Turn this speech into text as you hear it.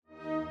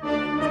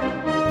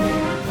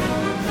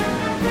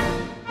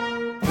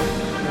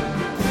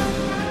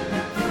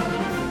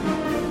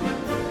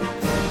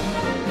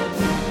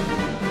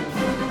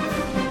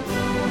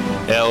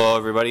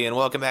everybody, and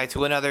welcome back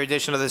to another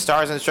edition of the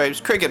Stars and Stripes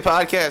Cricket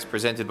Podcast,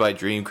 presented by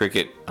Dream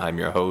Cricket. I'm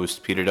your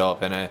host, Peter Della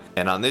Penna,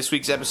 and on this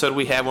week's episode,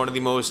 we have one of the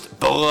most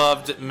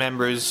beloved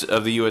members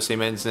of the USA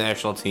men's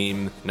national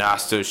team,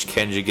 Nastush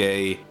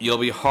Khenjegay. You'll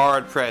be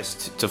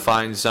hard-pressed to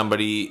find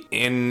somebody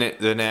in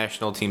the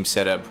national team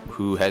setup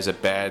who has a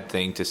bad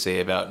thing to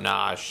say about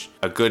Nash.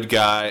 A good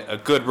guy, a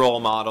good role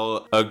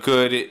model, a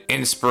good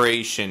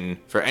inspiration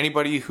for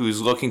anybody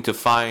who's looking to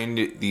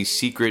find the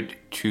secret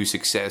to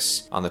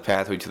success on the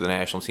pathway to the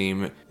national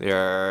team. There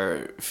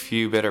are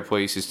few better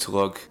places to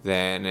look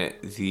than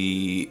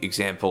the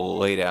example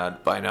laid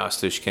out by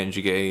Nastush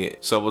Khenjegay.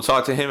 So we'll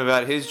talk to him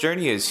about his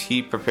journey as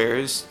he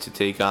prepares to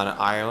take on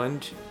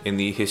Ireland in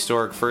the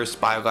historic first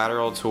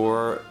bilateral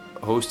tour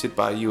hosted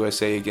by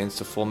USA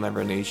against a full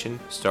member nation,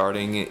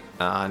 starting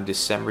on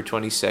December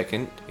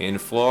 22nd in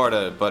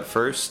Florida. But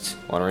first,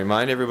 I want to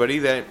remind everybody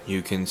that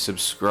you can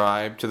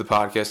subscribe to the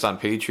podcast on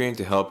Patreon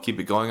to help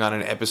keep it going on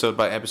an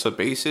episode-by-episode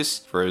basis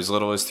for as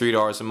little as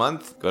 $3 a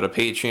month. Go to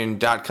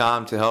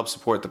patreon.com to help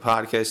support the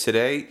podcast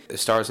today. The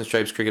Stars and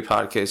Stripes Cricket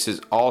Podcast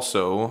is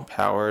also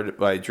powered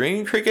by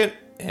Dream Cricket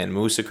and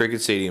Moosa Cricket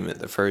Stadium,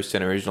 the first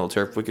and original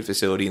turf wicket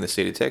facility in the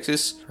state of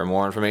Texas. For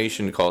more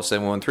information, call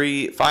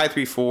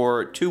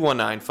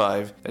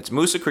 713-534-2195. That's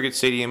Moosa Cricket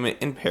Stadium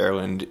in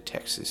Pearland,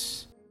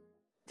 Texas.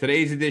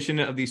 Today's edition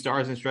of the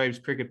Stars and Stripes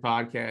Cricket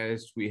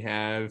Podcast, we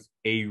have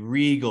a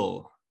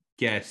regal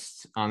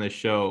guest on the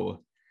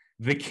show,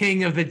 the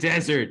king of the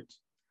desert,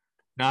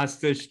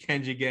 Nastush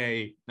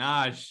Khenjegay.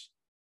 Nash,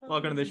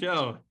 welcome to the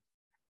show.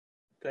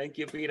 Thank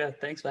you, Peter.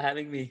 Thanks for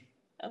having me.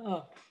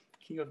 Oh,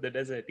 king of the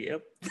desert,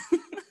 yep.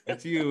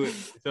 That's you.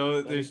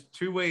 So there's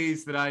two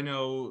ways that I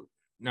know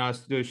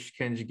Nastush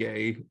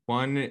Khenjegay.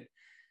 One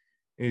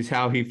is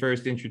how he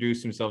first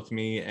introduced himself to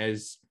me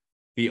as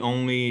the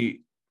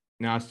only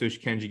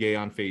Nastush Khenjegay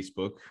on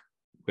Facebook,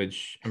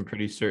 which I'm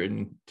pretty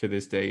certain to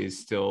this day is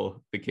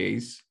still the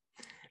case.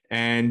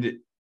 And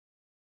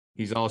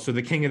he's also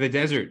the king of the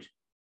desert.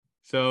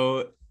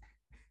 So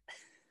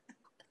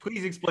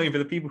please explain for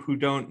the people who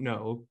don't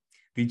know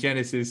the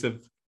genesis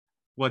of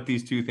what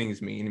these two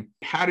things mean.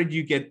 How did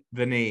you get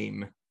the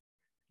name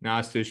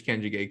Nastush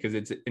Khenjegay? Because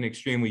it's an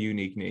extremely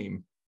unique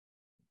name.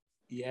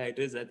 Yeah, it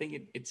is. I think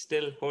it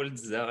still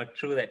holds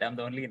true that I'm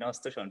the only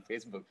Nastush on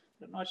Facebook.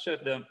 I'm not sure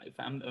if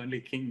I'm the only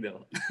king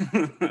though.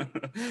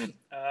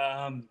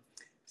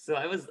 So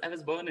I was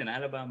born in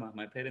Alabama.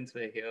 My parents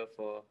were here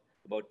for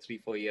about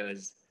 3-4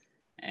 years,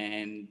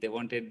 and they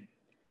wanted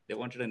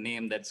a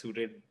name that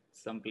suited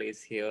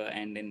someplace here.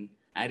 And in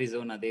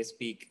Arizona, they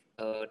speak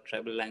a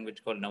tribal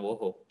language called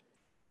Navajo.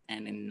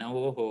 And in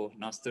Navajo,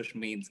 Nastush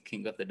means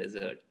king of the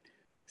desert.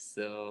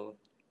 So,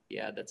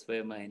 yeah, that's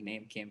where my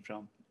name came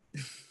from.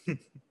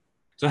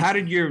 So how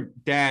did your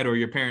dad or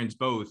your parents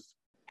both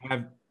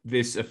have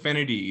this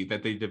affinity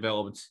that they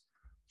developed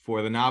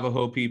for the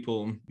Navajo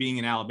people? Being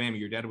in Alabama,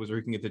 your dad was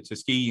working at the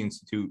Tuskegee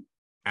Institute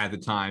at the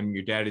time.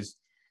 Your dad is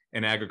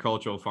an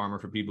agricultural farmer,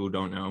 for people who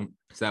don't know.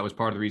 So that was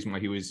part of the reason why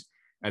he was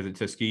at the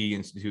Tuskegee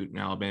Institute in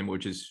Alabama,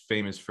 which is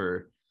famous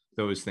for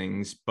those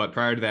things. But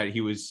prior to that,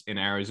 he was in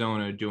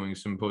Arizona doing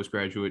some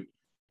postgraduate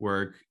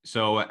work.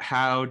 So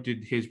how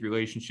did his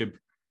relationship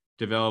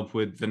develop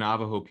with the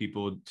Navajo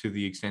people to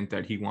the extent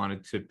that he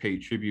wanted to pay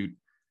tribute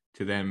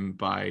to them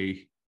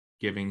by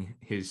giving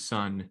his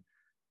son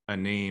a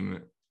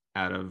name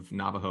out of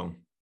Navajo?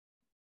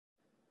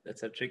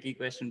 That's a tricky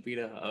question,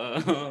 Peter.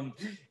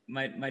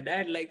 My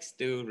dad likes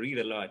to read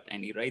a lot,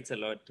 and he writes a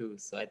lot too.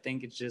 So I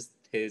think it's just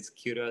his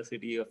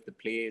curiosity of the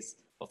place,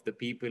 of the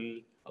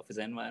people, of his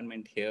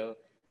environment here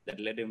that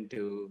led him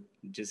to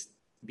just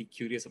be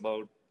curious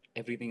about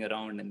everything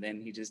around. And then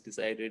he just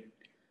decided,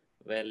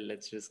 well,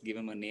 let's just give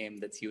him a name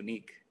that's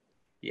unique.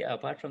 Yeah,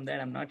 apart from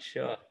that, I'm not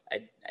sure.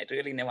 I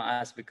really never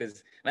asked,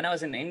 because when I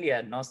was in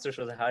India, Nastush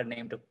was a hard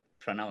name to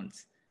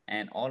pronounce.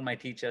 And all my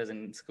teachers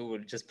in school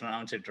just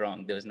pronounced it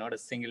wrong. There was not a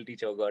single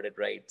teacher who got it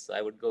right. So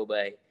I would go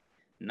by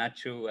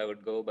Nachu, I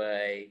would go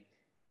by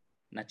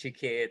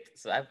Nachiket.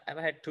 So I've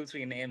had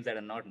 2-3 names that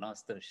are not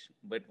Nastush.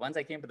 But once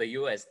I came to the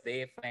US,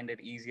 they find it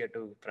easier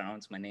to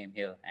pronounce my name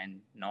here.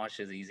 And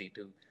Nosh is easy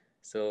too.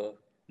 So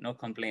no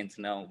complaints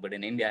now. But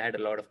in India, I had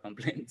a lot of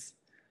complaints.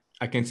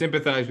 I can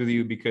sympathize with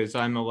you because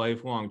I'm a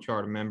lifelong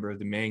charter member of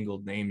the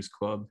Mangled Names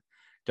Club.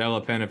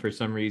 Della Penna, for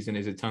some reason,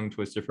 is a tongue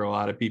twister for a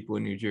lot of people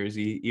in New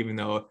Jersey, even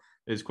though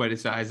there's quite a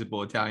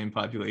sizable Italian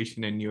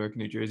population in New York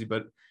and New Jersey.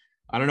 But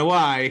I don't know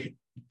why.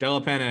 Della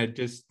Penna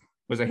just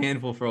was a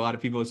handful for a lot of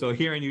people. So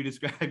hearing you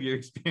describe your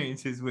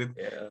experiences with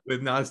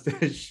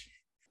Nastush.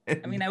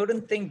 I mean, I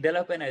wouldn't think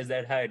Della Penna is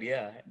that hard,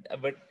 yeah.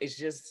 But it's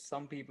just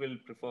some people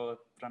prefer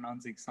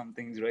pronouncing some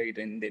things right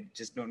and they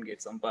just don't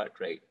get some part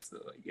right. So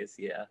I guess,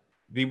 yeah.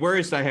 The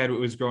worst I had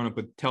was growing up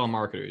with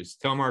telemarketers.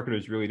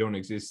 Telemarketers really don't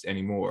exist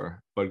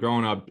anymore. But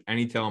growing up,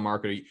 any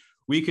telemarketer,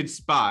 we could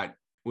spot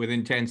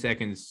within 10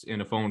 seconds in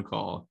a phone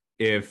call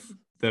if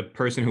the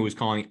person who was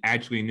calling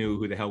actually knew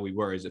who the hell we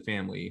were as a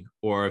family,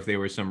 or if they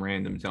were some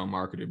random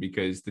telemarketer,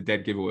 because the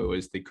dead giveaway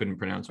was they couldn't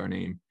pronounce our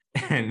name.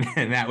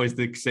 And that was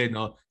the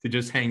signal to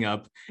just hang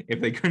up.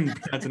 If they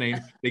couldn't pronounce the name,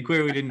 they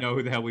clearly didn't know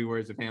who the hell we were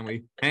as a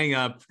family. Hang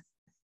up.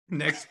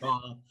 Next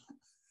call.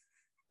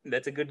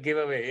 That's a good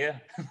giveaway. Yeah.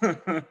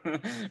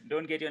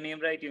 Don't get your name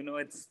right. You know,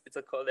 it's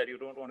a call that you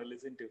don't want to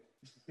listen to.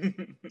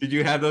 Did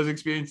you have those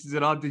experiences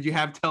at all? Did you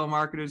have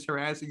telemarketers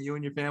harassing you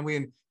and your family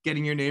and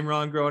getting your name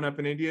wrong growing up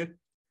in India?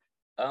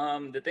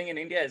 The thing in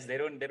India is they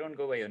don't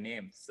go by your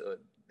name, so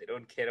they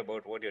don't care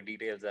about what your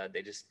details are.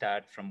 They just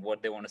start from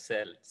what they want to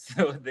sell.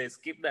 So they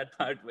skip that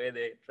part where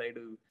they try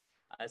to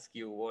ask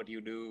you what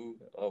you do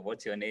or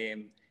what's your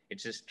name.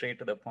 It's just straight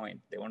to the point.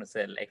 They want to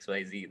sell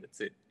XYZ. That's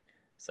it.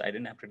 So I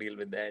didn't have to deal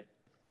with that.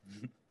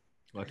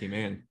 Lucky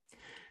man.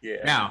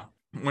 Yeah. Now,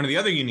 one of the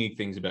other unique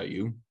things about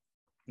you,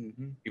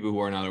 Mm-hmm. people who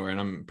are not aware, and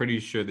I'm pretty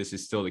sure this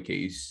is still the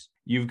case,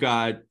 you've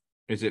got,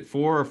 is it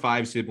 4 or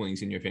 5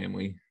 siblings in your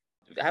family?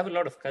 I have a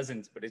lot of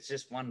cousins, but it's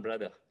just one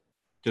brother.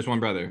 Just one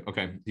brother.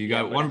 Okay. You Yeah,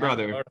 got but one I have a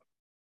brother. lot of-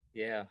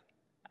 yeah,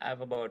 I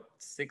have about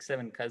 6,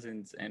 7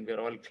 cousins, and we're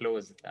all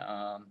close.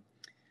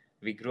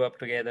 We grew up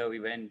together. We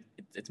went.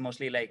 It's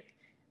mostly like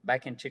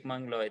back in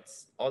Chikmagalur.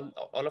 It's all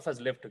of us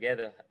live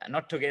together.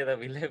 Not together.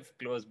 We live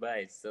close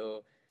by.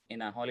 So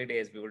in our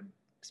holidays, we would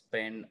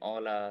spend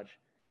all our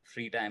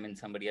free time in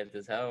somebody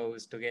else's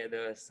house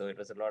together. So it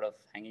was a lot of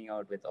hanging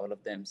out with all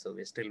of them. So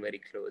we're still very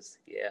close.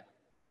 Yeah.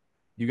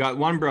 You got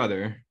one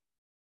brother.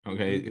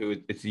 Okay.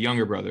 Mhm. It's a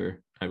younger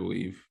brother, I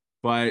believe.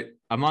 But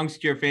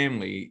amongst your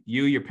family,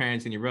 you, your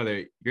parents, and your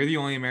brother, you're the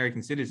only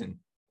American citizen.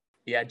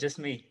 Yeah, just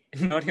me.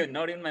 Not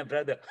even my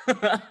brother.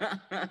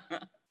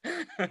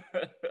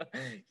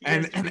 He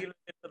has to And deal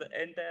with it for the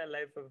entire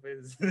life of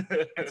his.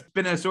 it's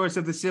been a source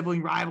of the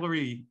sibling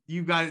rivalry.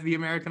 You got the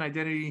American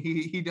identity.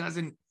 He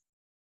doesn't.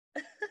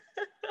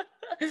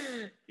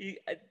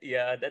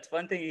 Yeah, that's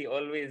one thing he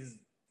always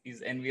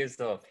is envious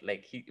of.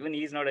 Like even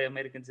he's not an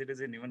American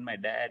citizen. Even my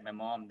dad, my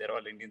mom, they're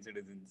all Indian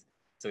citizens.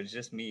 So it's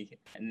just me,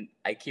 and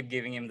I keep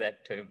giving him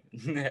that term.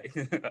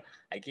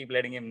 I keep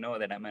letting him know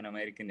that I'm an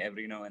American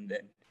every now and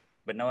then.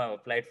 But now I've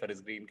applied for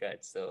his green card,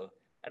 so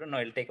I don't know.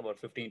 It'll take about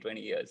 15,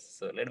 20 years.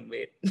 So let him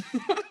wait.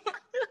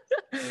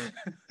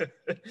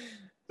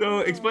 So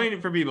explain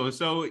it for people.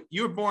 So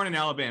you were born in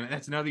Alabama.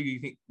 That's another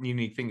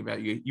unique thing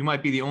about you. You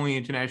might be the only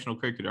international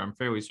cricketer, I'm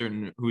fairly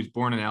certain, who's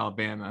born in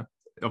Alabama.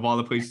 Of all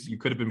the places you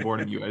could have been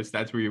born in the U.S.,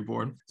 that's where you're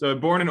born. So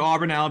born in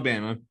Auburn,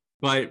 Alabama.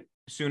 But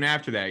soon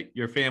after that,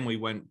 your family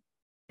went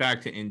back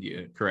to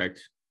India,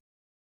 correct?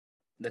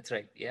 That's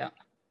right. Yeah.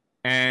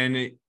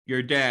 And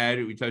your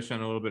dad, we touched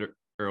on a little bit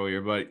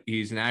earlier, but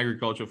he's an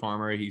agricultural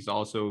farmer. He's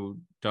also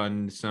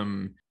done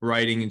some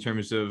writing in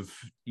terms of,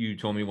 you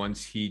told me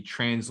once, he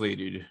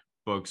translated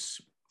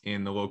books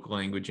in the local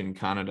language in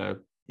Canada,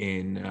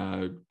 in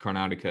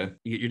Karnataka.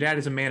 Your dad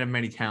is a man of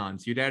many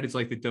talents. Your dad is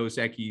like the Dos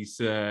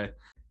Equis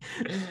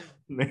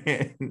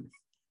man.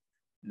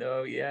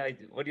 No, yeah.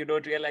 What you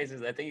don't realize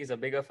is I think he's a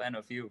bigger fan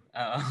of you.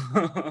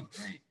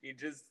 He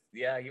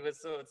was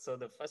so.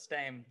 The first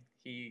time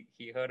he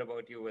heard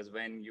about you was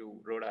when you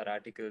wrote our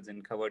articles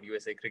and covered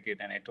USA cricket,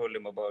 and I told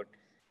him about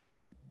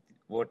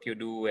what you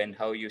do and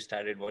how you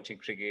started watching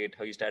cricket,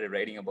 how you started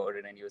writing about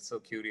it, and he was so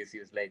curious. He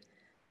was like,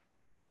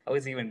 "How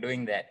is he even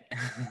doing that?"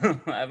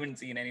 I haven't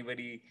seen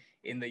anybody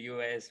in the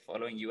US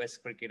following US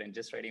cricket and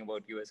just writing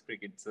about US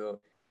cricket. So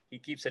he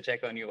keeps a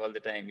check on you all the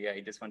time. Yeah,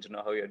 he just wants to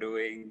know how you're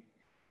doing.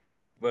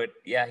 But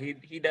yeah,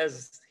 he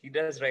does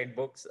write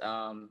books.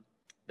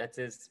 That's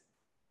his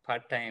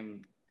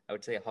part-time, I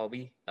would say,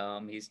 hobby.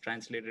 He's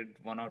translated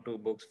 1 or 2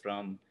 books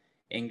from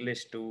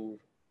English to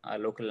our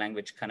local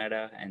language,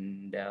 Kannada,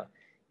 and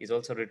he's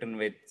also written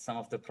with some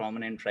of the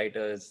prominent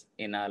writers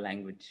in our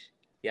language.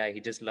 Yeah, he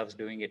just loves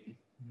doing it.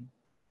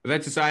 But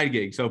that's a side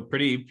gig. So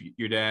Pradeep,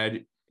 your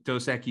dad,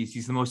 Dos Equis,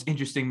 he's the most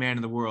interesting man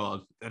in the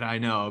world that I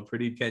know.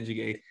 Pradeep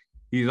Kenjige.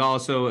 He's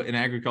also an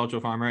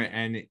agricultural farmer,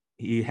 and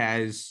he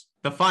has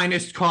the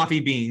finest coffee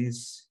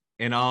beans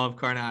in all of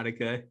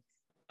Karnataka.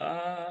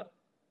 Uh,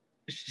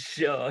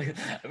 sure.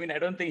 I mean, I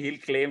don't think he'll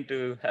claim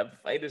to have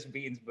finest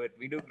beans, but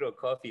we do grow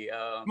coffee.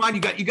 Come on,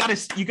 you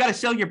gotta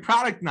sell your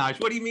product, Nash.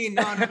 What do you mean?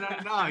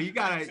 No. You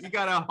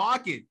gotta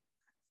hawk it.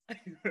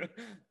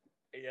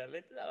 Yeah,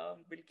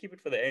 we'll keep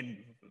it for the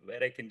end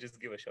where I can just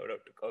give a shout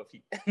out to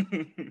coffee.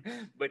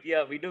 But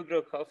yeah, we do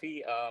grow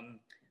coffee.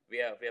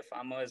 We are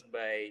farmers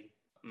by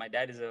my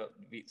dad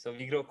so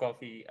we grow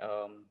coffee.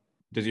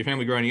 Does your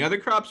family grow any other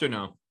crops or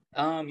no?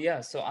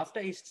 Yeah, so after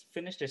he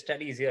finished his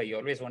studies here, he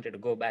always wanted to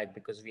go back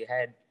because we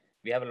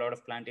have a lot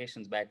of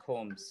plantations back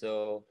home.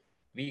 So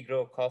we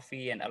grow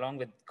coffee, and along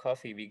with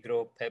coffee, we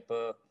grow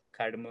pepper,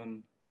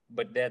 cardamom,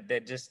 but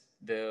they're just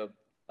the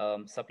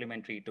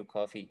supplementary to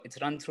coffee.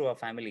 It's run through our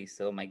family.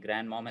 So my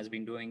grandmom has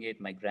been doing it,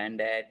 my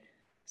granddad.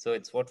 So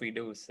it's what we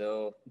do.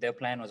 So their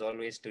plan was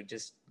always to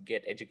just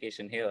get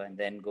education here and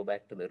then go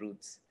back to the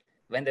roots.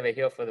 When they were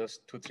here for those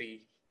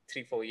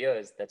 4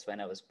 years, that's when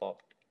I was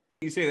popped.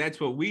 You say that's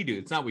what we do.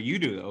 It's not what you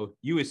do, though.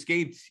 You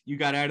escaped. You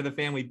got out of the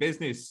family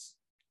business.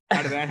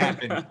 How did that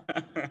happen?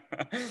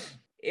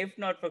 If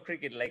not for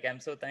cricket, like I'm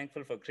so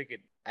thankful for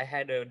cricket. I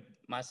had a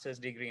master's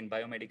degree in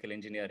biomedical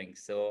engineering,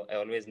 so I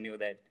always knew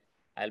that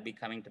I'll be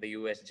coming to the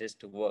US just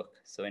to work.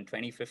 So in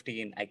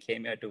 2015, I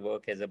came here to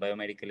work as a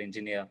biomedical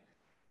engineer.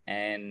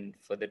 And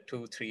for the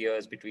 2, 3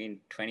 years between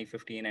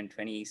 2015 and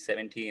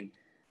 2017,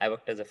 I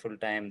worked as a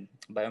full-time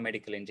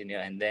biomedical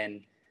engineer. And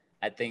then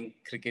I think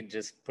cricket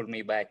just pulled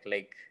me back.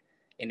 Like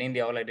in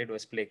India, all I did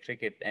was play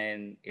cricket,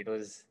 and it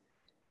was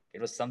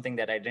something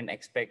that I didn't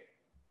expect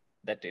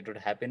that it would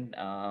happen.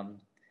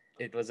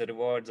 It was the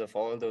rewards of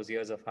all those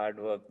years of hard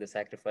work, the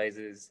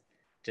sacrifices,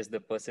 just the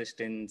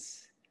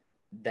persistence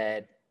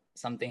that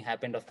something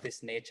happened of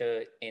this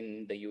nature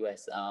in the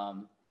US.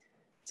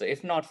 So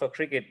if not for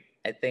cricket,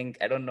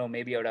 I don't know,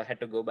 maybe I would have had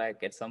to go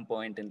back at some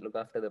point and look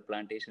after the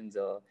plantations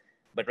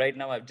but right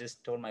now I've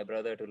just told my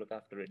brother to look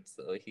after it.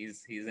 So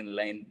he's in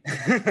line.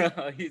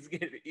 He's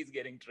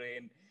getting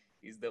trained.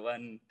 He's the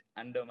one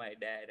under my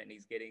dad, and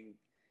he's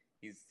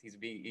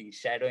being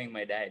shadowing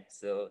my dad.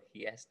 So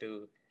he has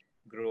to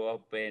grow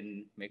up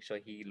and make sure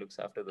he looks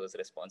after those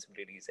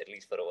responsibilities at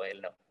least for a while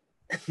now.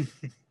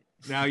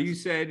 Now, you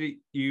said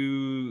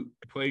you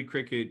played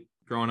cricket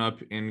growing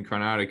up in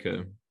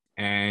Karnataka,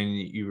 and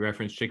you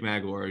referenced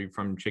Chikmagalur. You're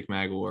from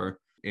Chikmagalur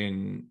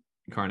in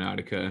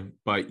Karnataka,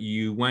 but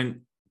you went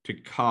to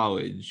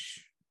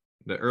college.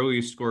 The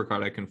earliest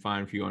scorecard I can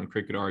find for you on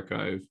Cricket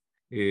Archive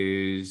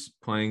is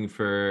playing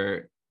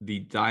for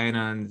the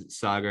Dayanand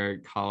Sagar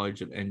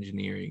College of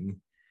Engineering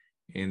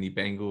in the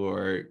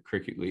Bangalore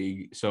Cricket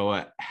League.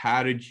 So,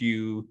 how did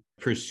you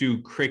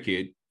pursue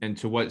cricket, and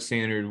to what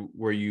standard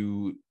were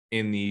you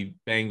in the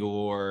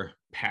Bangalore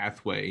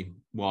pathway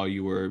while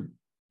you were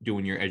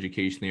doing your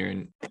education there,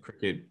 and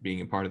cricket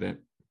being a part of that?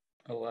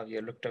 Oh wow,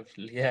 you looked up.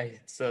 Yeah,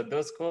 so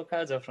those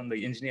scorecards are from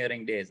the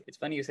engineering days. It's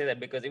funny you say that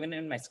because even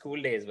in my school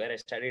days where I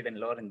studied in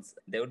Lawrence,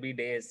 there would be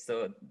days.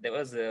 So there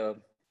was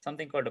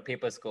something called a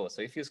paper score.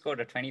 So if you scored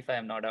a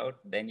 25 not out,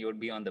 then you would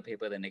be on the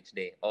paper the next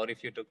day. Or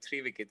if you took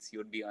 3 wickets, you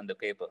would be on the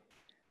paper.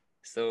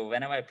 So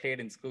whenever I played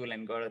in school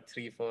and got a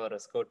 3-4 or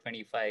scored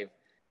 25,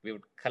 we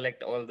would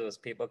collect all those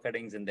paper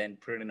cuttings and then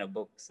put it in a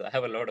book. So I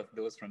have a lot of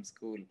those from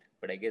school,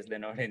 but I guess they're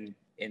not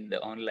in the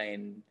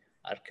online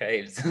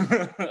archives.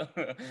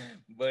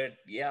 But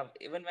yeah,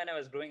 even when I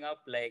was growing up,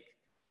 like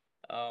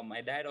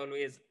my dad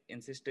always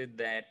insisted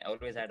that I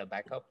always had a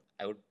backup.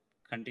 I would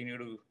continue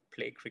to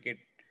play cricket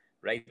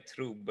right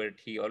through, but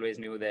he always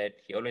knew that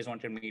he always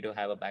wanted me to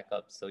have a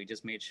backup. So he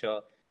just made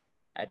sure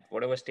at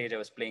whatever stage I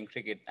was playing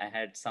cricket, I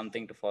had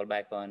something to fall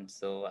back on.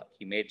 So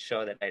he made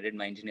sure that I did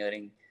my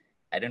engineering.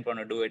 I didn't want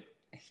to do it.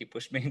 He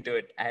pushed me into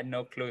it. I had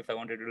no clue if I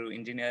wanted to do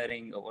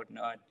engineering or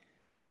whatnot.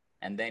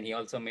 And then he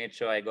also made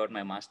sure I got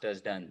my master's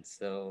done.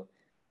 So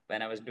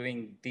when I was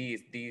doing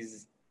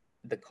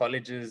the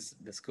colleges,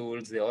 the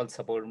schools, they all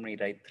supported me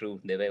right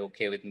through. They were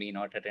okay with me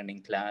not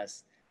attending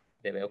class.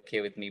 They were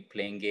okay with me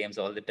playing games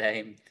all the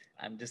time.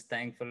 I'm just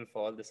thankful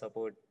for all the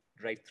support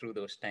right through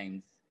those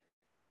times.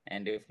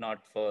 And if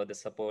not for the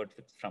support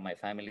from my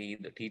family,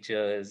 the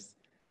teachers,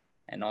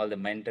 and all the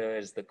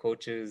mentors, the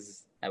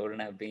coaches, I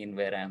wouldn't have been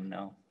where I am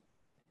now.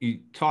 You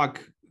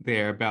talk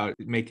there about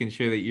making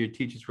sure that your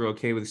teachers were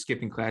okay with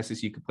skipping classes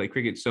so you could play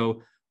cricket.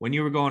 So when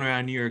you were going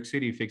around New York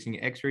City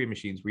fixing x-ray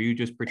machines, were you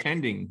just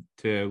pretending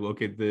to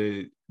look at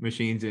the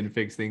machines and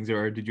fix things,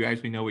 or did you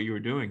actually know what you were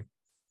doing?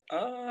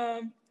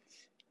 Um,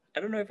 I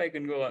don't know if I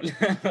can go on.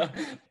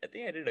 I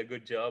think I did a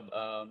good job.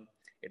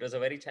 It was a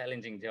very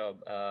challenging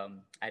job. I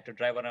had to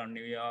drive around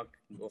New York,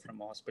 go from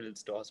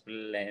hospitals to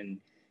hospital, and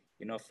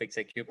fix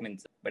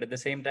equipment. But at the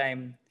same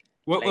time,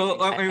 Well,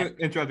 like let me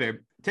interrupt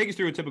there. Take us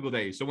through a typical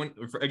day. So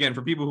again,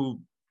 for people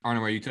who aren't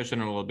aware, you touched on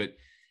it a little bit.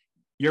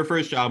 Your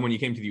first job when you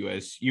came to the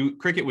U.S.,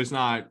 cricket was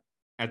not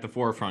at the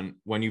forefront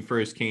when you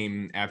first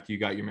came after you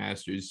got your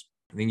master's.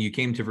 I think you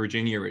came to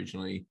Virginia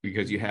originally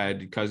because you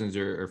had cousins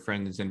or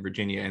friends in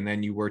Virginia, and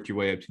then you worked your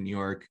way up to New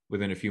York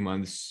within a few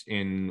months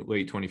in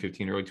late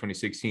 2015, early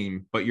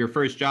 2016. But your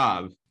first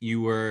job,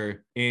 you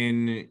were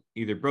in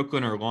either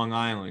Brooklyn or Long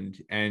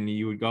Island, and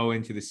you would go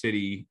into the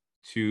city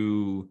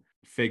to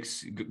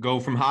go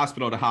from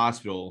hospital to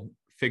hospital,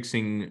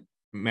 fixing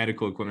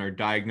medical equipment or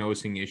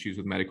diagnosing issues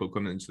with medical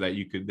equipment so that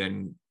you could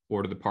then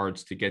order the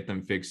parts to get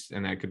them fixed.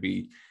 And that could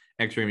be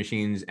x-ray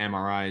machines,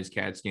 MRIs,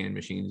 CAT scan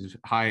machines,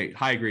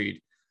 high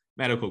grade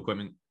medical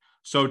equipment.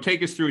 So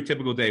take us through a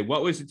typical day.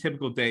 What was a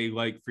typical day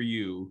like for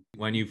you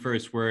when you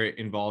first were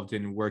involved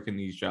in working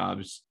these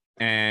jobs?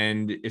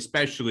 And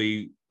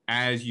especially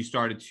as you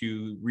started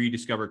to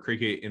rediscover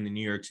cricket in the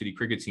New York City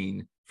cricket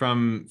scene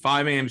from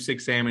 5 a.m.,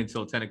 6 a.m.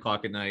 until 10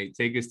 o'clock at night.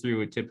 Take us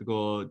through a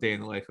typical day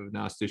in the life of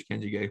Nastish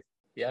Kenjige.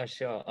 Yeah,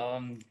 sure.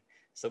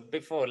 So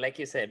before, like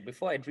you said,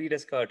 before I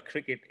rediscovered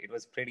cricket, it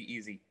was pretty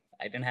easy.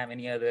 I didn't have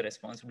any other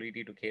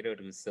responsibility to cater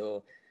to.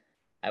 So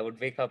I would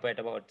wake up at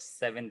about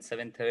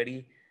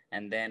 7:30,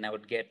 and then I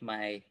would get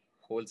my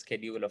whole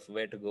schedule of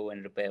where to go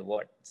and repair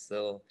what.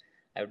 So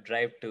I would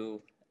drive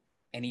to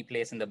any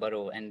place in the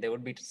borough, and there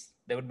would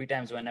be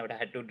times when I would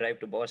had to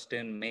drive to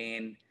Boston,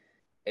 Maine.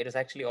 It was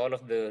actually all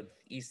of the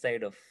east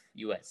side of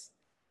US.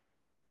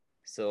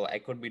 So I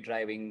could be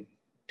driving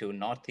to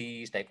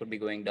Northeast, I could be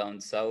going down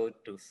south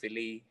to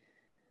Philly.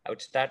 I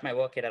would start my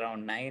work at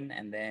around 9,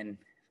 and then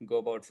go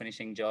about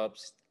finishing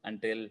jobs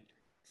until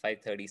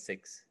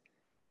 5:36.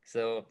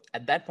 So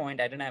at that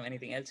point, I didn't have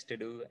anything else to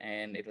do,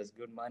 and it was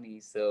good money.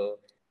 So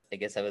I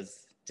guess I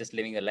was just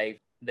living a life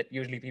that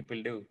usually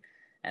people do.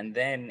 And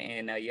then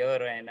in a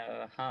year and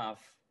a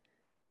half,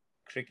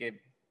 cricket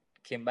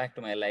came back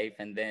to my life,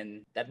 and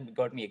then that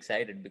got me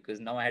excited because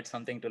now I had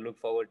something to look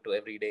forward to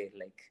every day.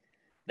 Like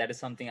that is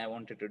something I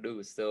wanted to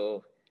do.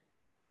 So,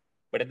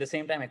 but at the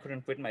same time, I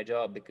couldn't quit my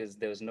job because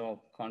there was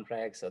no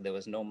contracts or there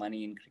was no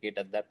money in cricket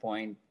at that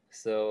point.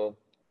 So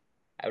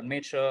I would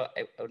make sure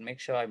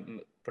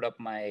put up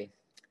my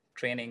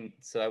training.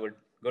 So I would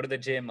go to the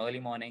gym early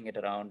morning at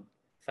around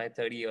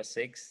 5:30 or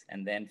 6,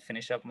 and then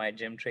finish up my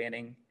gym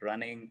training,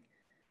 running,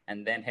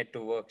 and then head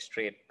to work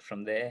straight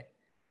from there,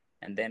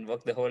 and then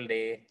work the whole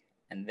day,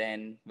 and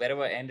then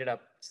wherever I ended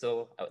up.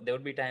 So there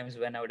would be times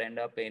when I would end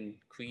up in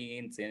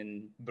Queens,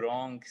 in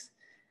Bronx,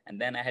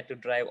 and then I had to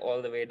drive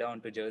all the way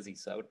down to Jersey.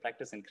 So I would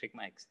practice in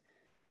Crickmax.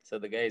 So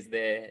the guys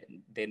there,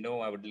 they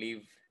know I would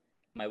leave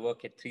my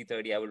work at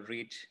 3:30. I would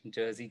reach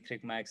Jersey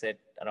Crickmax at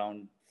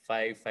around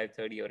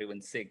 5:30, or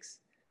even 6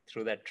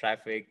 through that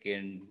traffic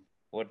and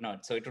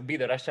whatnot. So it would be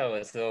the rush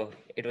hour. So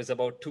it was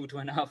about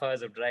 2.5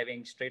 hours of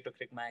driving straight to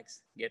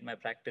Crickmax, get my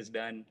practice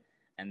done,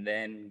 and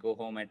then go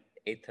home at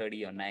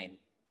 8:30 or 9.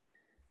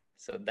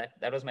 So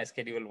that was my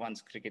schedule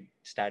once cricket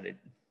started.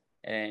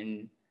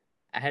 And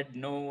I had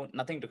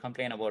nothing to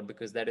complain about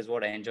because that is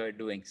what I enjoyed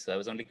doing. So I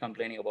was only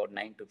complaining about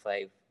 9 to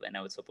 5 when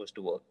I was supposed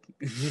to work.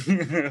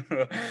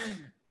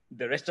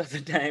 The rest of the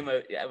time,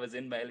 I was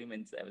in my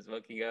elements. I was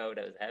working out.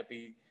 I was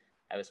happy.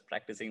 I was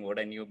practicing what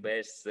I knew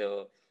best.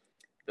 So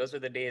those were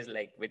the days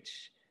like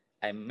which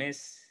I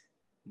miss.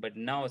 But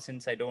now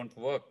since I don't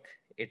work,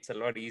 it's a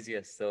lot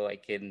easier. So I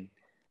can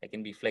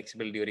be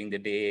flexible during the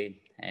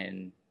day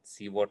and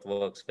see what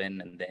works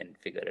when and then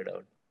figure it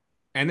out.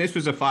 And this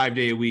was a 5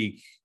 day a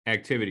week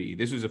activity.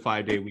 This was a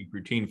 5 day a week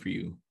routine for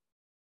you.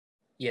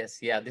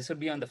 Yes, yeah, this would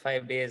be on the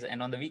 5 days,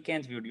 and on the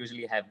weekends we would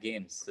usually have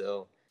games.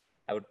 So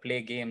I would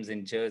play games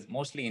in Jersey,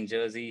 mostly in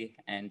Jersey,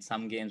 and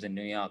some games in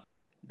New York.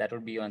 That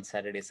would be on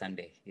Saturday,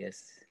 Sunday.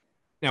 Yes.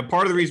 Now,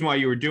 part of the reason why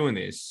you were doing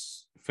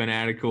this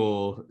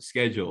fanatical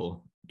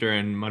schedule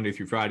during Monday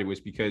through Friday was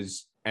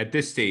because at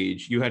this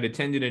stage you had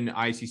attended an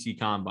ICC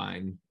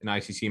Combine, an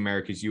ICC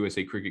America's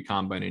USA Cricket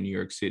Combine in New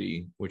York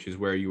City, which is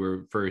where you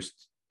were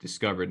first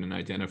discovered and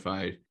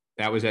identified.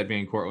 That was at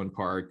Van Cortlandt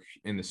Park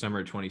in the summer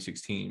of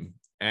 2016.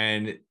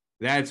 And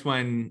that's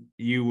when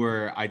you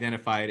were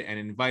identified and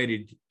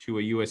invited to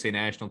a USA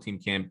national team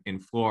camp in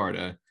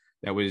Florida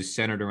that was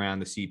centered around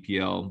the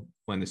CPL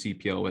when the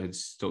CPL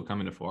was still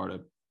coming to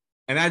Florida.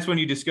 And that's when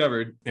you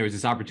discovered there was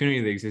this opportunity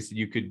that existed.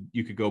 You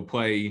could go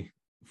play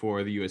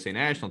for the USA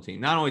national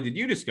team. Not only did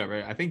you discover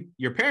it, I think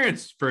your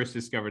parents first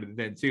discovered it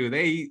then too.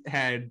 They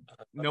had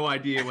no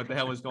idea what the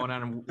hell was going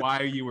on and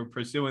why you were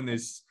pursuing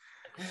this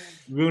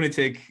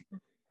lunatic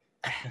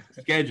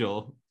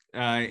schedule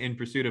in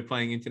pursuit of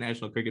playing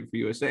international cricket for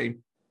USA.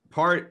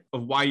 Part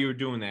of why you were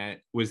doing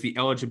that was the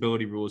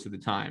eligibility rules at the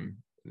time.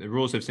 The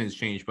rules have since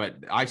changed, but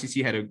the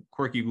ICC had a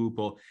quirky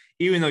loophole.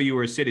 Even though you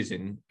were a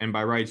citizen, and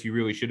by rights you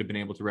really should have been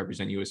able to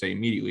represent USA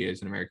immediately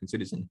as an American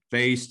citizen,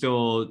 they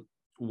still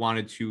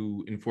wanted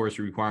to enforce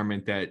a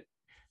requirement that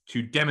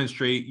to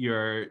demonstrate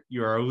your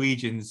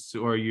allegiance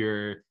or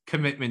your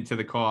commitment to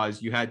the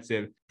cause, you had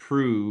to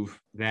prove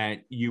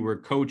that you were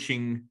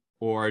coaching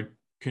or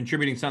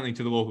contributing something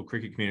to the local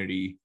cricket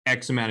community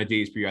X amount of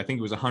days per year. I think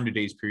it was 100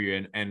 days per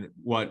year. And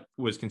what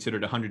was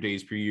considered 100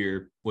 days per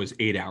year was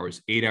 8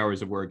 hours. 8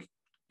 hours of work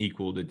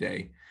equaled a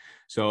day.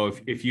 So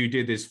if you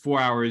did this 4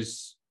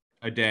 hours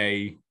a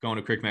day, going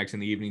to Crickmax in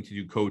the evening to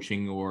do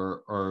coaching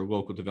or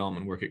local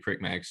development work at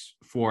Crickmax,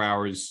 4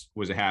 hours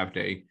was a half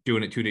day.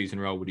 Doing it 2 days in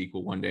a row would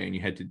equal 1 day. And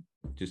you had to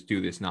just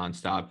do this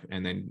nonstop.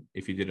 And then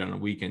if you did it on a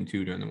weekend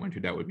too during the winter,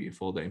 that would be a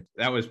full day.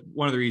 That was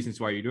one of the reasons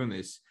why you're doing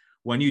this.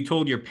 When you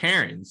told your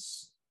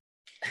parents,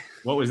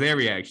 what was their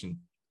reaction?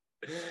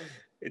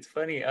 It's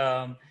funny.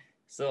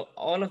 So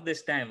all of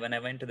this time when I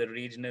went to the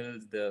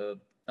regionals, the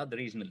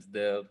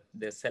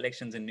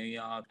selections in New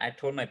York, I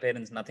told my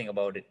parents nothing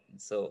about it.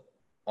 So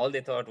all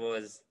they thought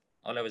was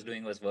all I was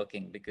doing was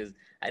working, because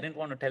I didn't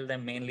want to tell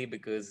them, mainly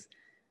because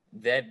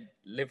they'd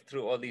lived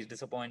through all these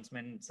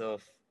disappointments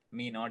of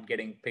me not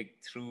getting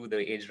picked through the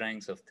age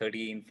ranks of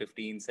 13,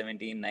 15,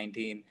 17,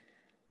 19.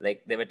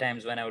 Like there were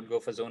times when I would go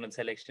for zonal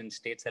selections,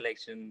 state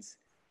selections,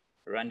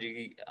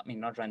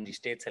 not Ranji,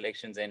 state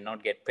selections, and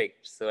not get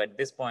picked. So at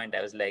this point,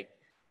 I was like,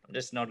 I'm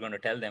just not going to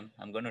tell them.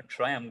 I'm going to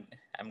try.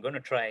 I'm going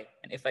to try.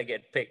 And if I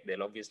get picked,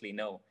 they'll obviously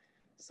know.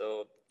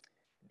 So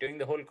during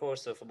the whole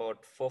course of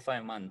about 4 or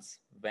 5 months,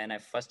 when I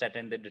first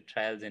attended the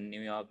trials in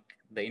New York,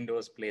 the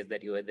indoors place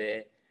that you were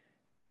there,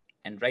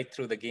 and right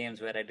through the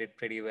games where I did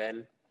pretty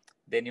well,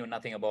 they knew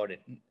nothing about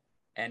it.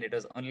 And it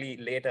was only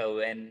later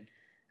when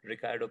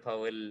Ricardo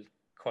Powell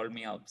called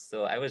me up.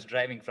 So I was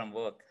driving from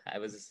work. I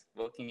was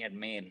working at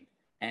Maine,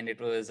 and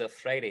it was a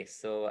Friday.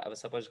 So I was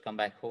supposed to come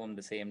back home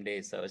the same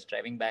day. So I was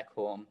driving back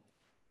home,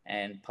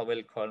 and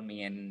Powell called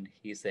me and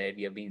he said,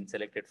 "You have been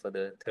selected for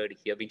the 30.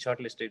 You have been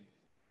shortlisted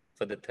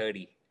for the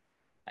 30."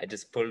 I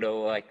just pulled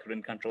over. I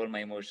couldn't control my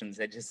emotions.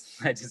 I just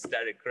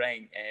started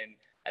crying. And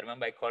I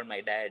remember I called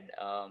my dad.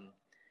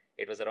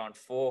 It was around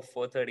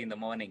 4:30 in the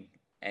morning,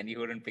 and he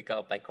wouldn't pick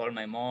up. I called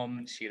my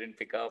mom. She didn't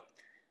pick up.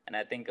 And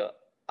I think an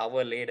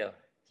hour later,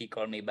 he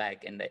called me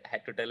back, and I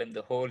had to tell him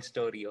the whole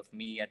story of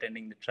me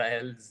attending the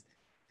trials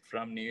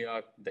from New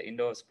York, the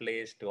indoors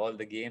place, to all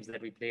the games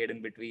that we played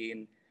in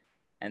between.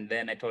 And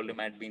then I told him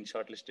I'd been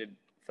shortlisted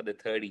for the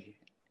 30.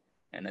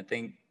 And I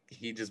think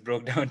he just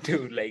broke down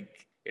too.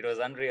 Like, it was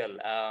unreal.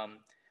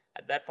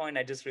 At that point,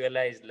 I just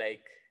realized,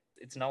 like,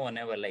 it's now or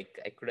never. Like,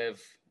 I could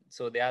have.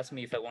 So they asked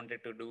me if I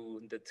wanted to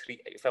do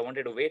if I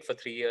wanted to wait for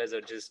 3 years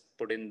or just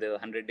put in the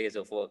 100 days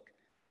of work.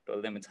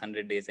 Told them it's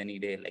 100 days any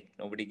day. Like,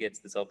 nobody gets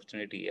this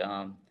opportunity.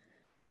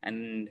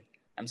 And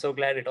I'm so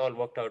glad it all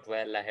worked out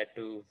well. I had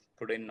to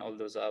put in all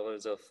those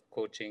hours of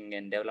coaching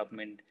and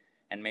development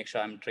and make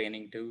sure I'm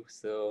training too.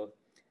 So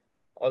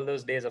all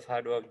those days of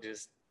hard work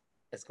just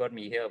has got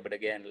me here. But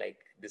again, like,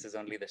 this is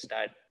only the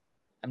start.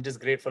 I'm just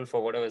grateful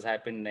for whatever's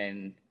happened,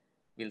 and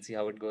we'll see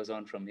how it goes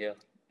on from here.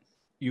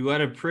 You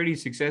led a pretty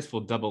successful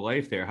double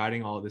life there,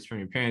 hiding all of this from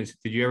your parents.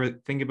 Did you ever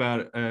think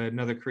about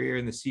another career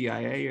in the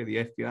CIA or the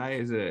FBI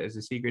as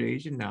a secret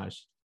agent? No.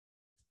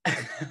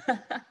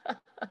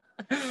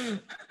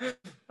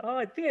 Oh,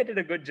 I think I did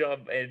a good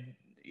job. And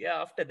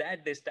yeah, after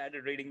that, they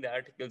started reading the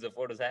articles of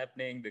what was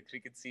happening, the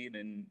cricket scene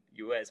in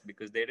US,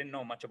 because they didn't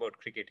know much about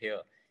cricket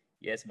here.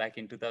 Yes, back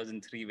in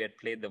 2003, we had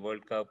played the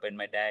World Cup, and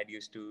my dad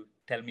used to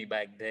tell me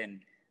back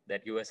then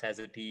that US has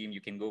a team,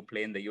 you can go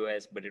play in the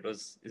US, but it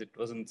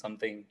wasn't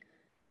something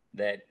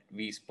that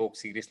we spoke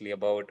seriously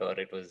about, or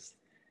it was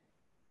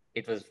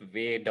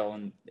way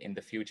down in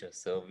the future.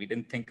 So we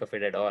didn't think of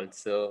it at all.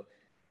 So,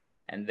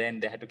 and then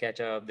they had to catch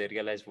up. They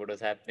realized what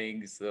was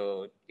happening.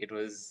 So it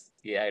was,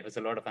 yeah, it was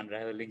a lot of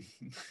unraveling.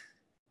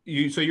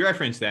 You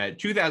referenced that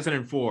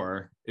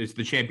 2004 is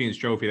the Champions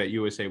Trophy that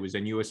USA was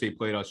in. USA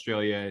played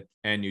Australia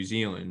and New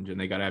Zealand, and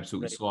they got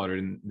absolutely Right. slaughtered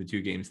in the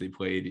two games they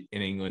played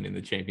in England in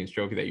the Champions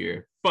Trophy that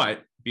year.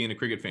 But being a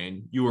cricket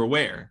fan, you were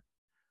aware.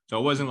 So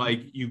it wasn't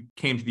like you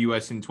came to the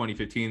US in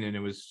 2015 and it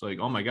was like,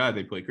 oh my God,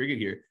 they play cricket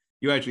here.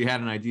 You actually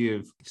had an idea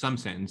of some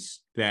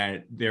sense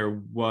that there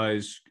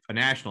was a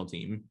national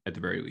team at the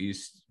very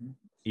least,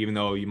 even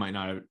though you might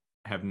not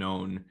have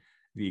known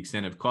the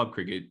extent of club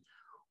cricket.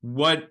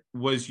 What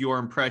was your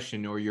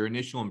impression or your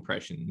initial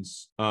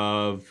impressions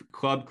of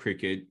club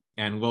cricket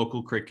and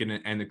local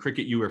cricket and the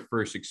cricket you were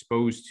first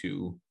exposed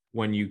to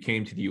when you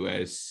came to the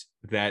US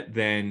that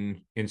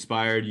then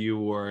inspired you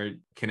or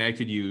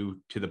connected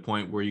you to the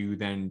point where you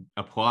then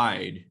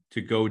applied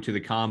to go to the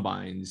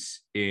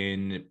combines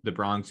in the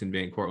Bronx and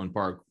Van Cortlandt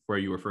Park where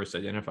you were first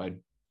identified?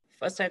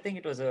 First, I think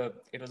it was a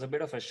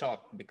bit of a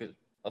shock because,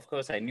 of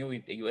course, I knew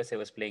the USA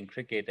was playing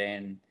cricket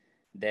and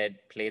they'd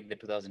played the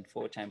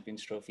 2004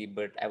 Champions Trophy,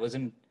 but I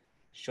wasn't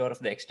sure of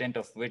the extent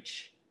of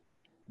which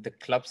the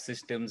club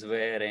systems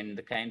were and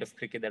the kind of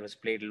cricket that was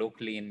played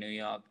locally in New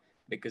York.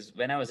 Because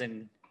when I was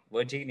in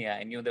Virginia,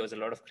 I knew there was a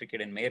lot of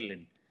cricket in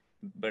Maryland,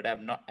 but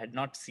had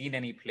not seen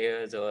any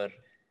players or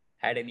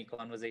had any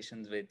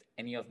conversations with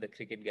any of the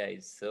cricket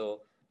guys.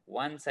 So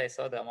once I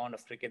saw the amount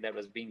of cricket that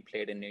was being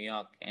played in New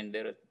York, and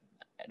I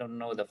don't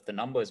know the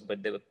numbers,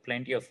 but there were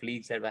plenty of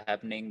leagues that were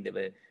happening. There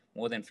were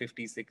more than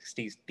 50,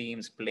 60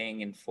 teams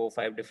playing in 4 or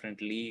 5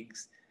 different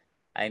leagues.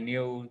 I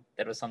knew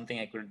that was something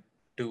I could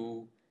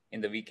do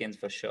in the weekends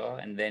for sure,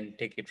 and then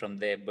take it from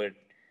there. But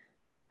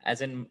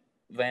as in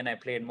when I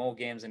played more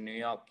games in New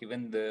York,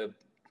 even the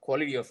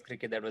quality of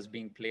cricket that was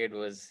being played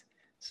was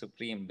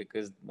supreme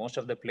because most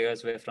of the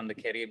players were from the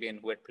Caribbean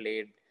who had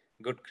played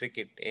good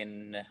cricket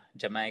in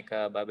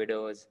Jamaica,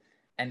 Barbados.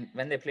 And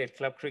when they played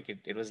club cricket,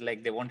 it was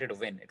like they wanted to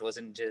win. It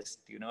wasn't just,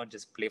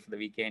 just play for the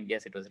weekend.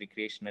 Yes, it was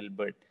recreational,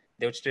 but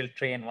they would still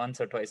train once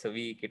or twice a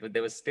week.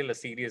 There was still a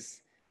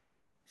serious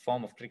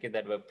form of cricket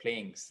that we're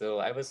playing. So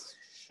I was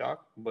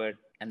shocked,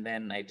 and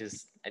then I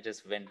just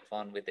went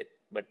on with it.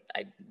 But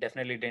I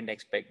definitely didn't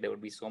expect there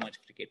would be so much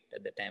cricket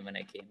at the time when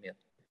I came here.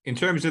 In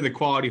terms of the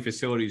quality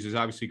facilities, there's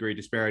obviously great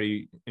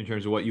disparity in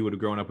terms of what you would have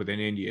grown up with in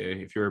India.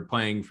 If you're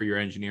playing for your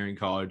engineering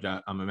college,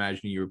 I'm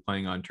imagining you were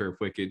playing on turf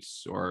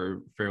wickets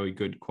or fairly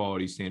good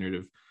quality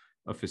standard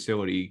of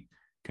facility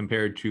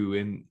compared to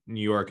in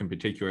New York in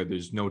particular,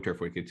 there's no turf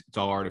wickets. It's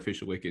all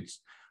artificial wickets.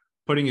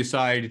 Putting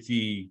aside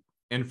the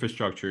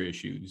infrastructure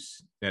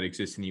issues that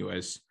exist in the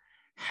US,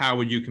 how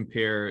would you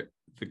compare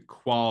the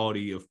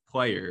quality of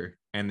player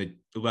and the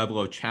level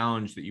of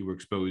challenge that you were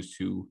exposed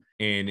to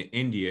in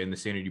India and the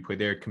standard you play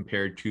there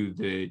compared to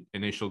the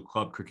initial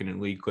club cricket and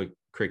league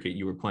cricket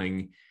you were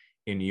playing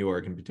in New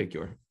York in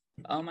particular?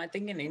 I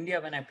think in India,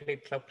 when I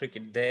played club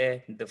cricket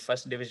there, the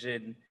first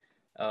division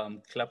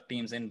club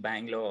teams in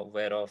Bangalore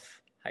were of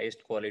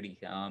highest quality.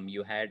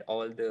 You had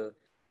all the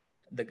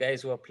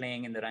guys who are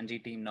playing in the Ranji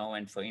team now,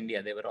 and for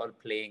India, they were all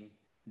playing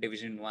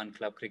Division One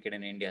club cricket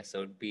in India.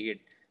 So be it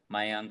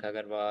Mayank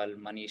Agarwal,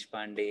 Manish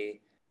Pandey,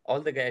 all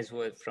the guys who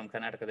were from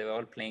Karnataka, they were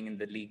all playing in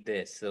the league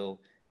there. So,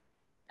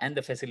 and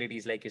the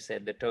facilities, like you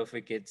said, the turf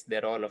wickets,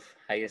 they're all of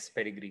highest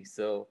pedigree.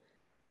 So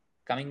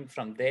coming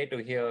from there to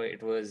here,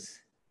 it was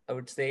I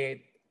would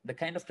say the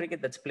kind of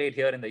cricket that's played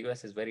here in the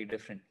US is very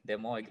different. They're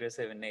more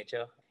aggressive in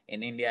nature.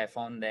 In India, I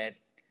found that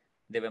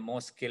they were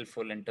more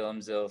skillful in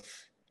terms of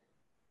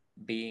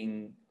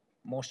being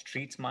more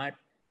street smart.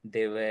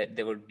 They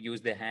would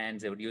use their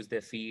hands, they would use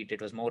their feet.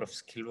 It was more of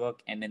skill work.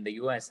 And in the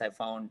US, I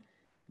found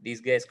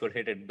these guys could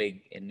hit it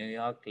big. In New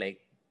York, like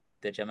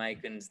the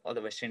Jamaicans or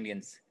the West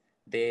Indians,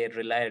 they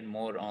relied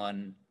more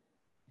on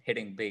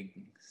hitting big.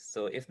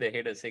 So if they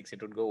hit a six,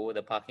 it would go over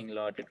the parking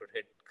lot, it would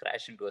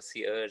crash into a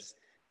Sears.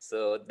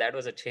 So that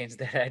was a change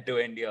that I had to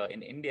endure.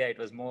 In India, it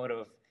was more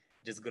of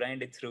just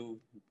grind it through.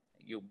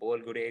 You bowl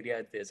good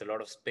area, there's a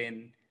lot of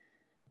spin.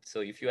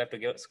 So if you have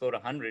to score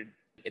 100,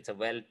 it's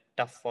a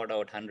tough fought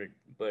out 100.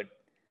 But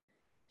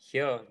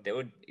here, they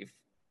would, if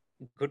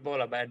good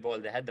ball or bad ball,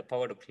 they had the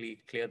power to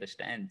clear the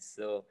stands.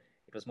 So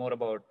it was more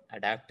about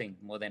adapting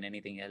more than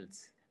anything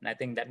else. And I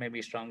think that may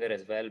be stronger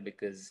as well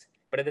because,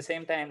 but at the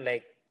same time,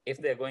 like if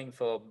they're going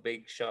for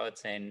big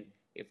shots and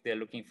if they're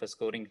looking for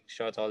scoring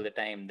shots all the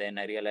time, then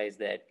I realize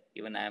that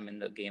even I'm in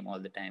the game all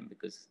the time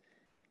because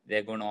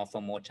they're going to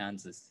offer more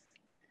chances.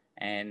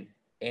 And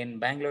in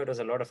Bangalore, it was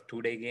a lot of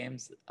 2-day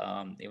games.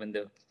 Even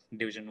the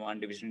Division 1,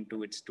 Division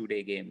 2, it's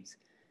 2-day games.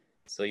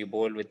 So you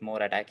bowl with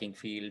more attacking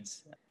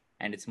fields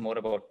and it's more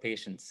about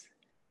patience.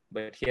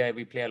 But here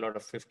we play a lot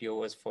of 50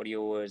 overs, 40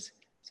 overs.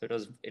 So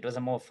it was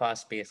a more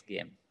fast-paced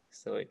game.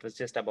 So it was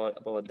just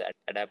about that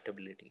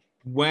adaptability.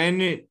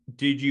 When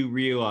did you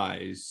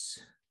realize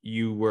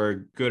you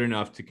were good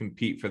enough to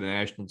compete for the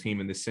national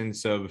team in the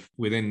sense of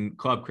within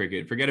club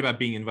cricket? Forget about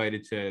being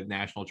invited to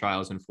national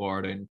trials in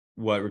Florida and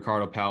what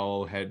Ricardo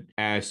Powell had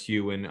asked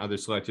you and other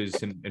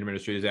selectors and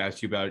administrators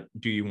asked you about.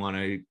 Do you want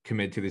to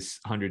commit to this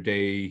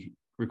 100-day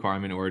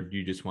requirement, or do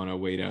you just want to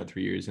wait out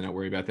 3 years and not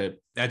worry about that?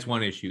 That's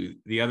one issue.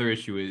 The other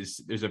issue is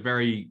there's a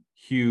very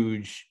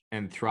huge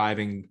and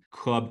thriving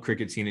club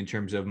cricket scene in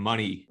terms of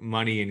money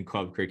in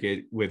club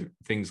cricket with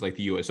things like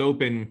the US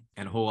Open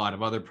and a whole lot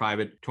of other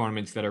private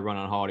tournaments that are run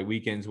on holiday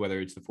weekends,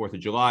 whether it's the 4th of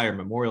July or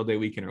Memorial Day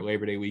weekend or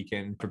Labor Day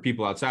weekend. For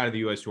people outside of the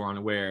US who aren't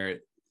aware,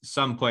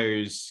 some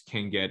players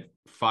can get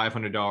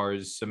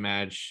 $500 a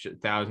match,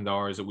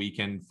 $1,000 a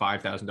weekend,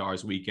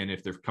 $5,000 a weekend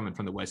if they're coming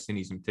from the West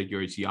Indies. In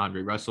particular, you see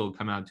Andre Russell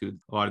come out to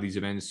a lot of these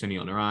events,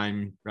 Sunil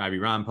Narayan, Ravi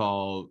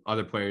Rampal,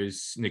 other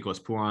players. Nicholas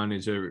Puran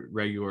is a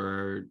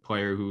regular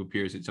player who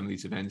appears at some of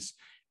these events.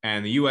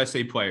 And the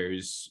USA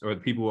players, or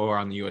the people who are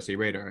on the USA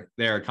radar,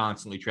 they are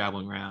constantly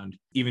traveling around,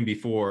 even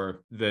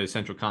before the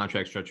central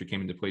contract structure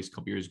came into place a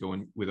couple years ago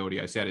with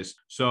ODI status.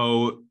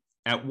 So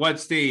at what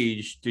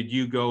stage did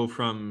you go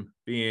from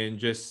being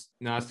just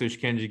Nastush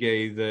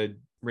Kenjige, the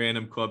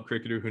random club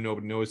cricketer who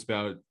nobody knows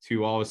about,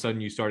 to all of a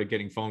sudden you started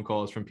getting phone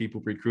calls from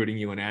people recruiting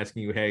you and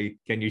asking you, hey,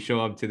 can you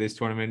show up to this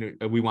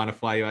tournament? We want to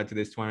fly you out to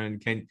this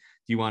tournament. Do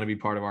you want to be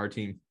part of our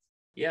team?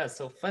 Yeah,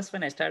 so first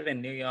when I started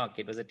in New York,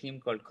 it was a team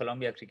called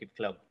Columbia Cricket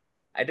Club.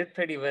 I did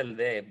pretty well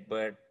there,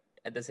 but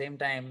at the same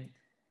time,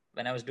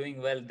 when I was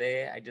doing well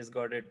there, I just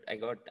got it. I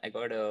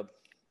got a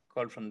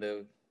call from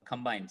the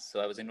combines. So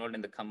I was involved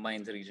in the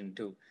combines region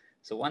too.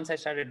 So once I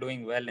started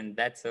doing well in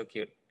that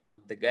circuit,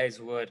 the guys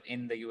who were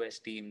in the US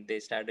team, they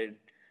started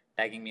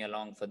tagging me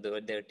along for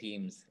their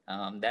teams.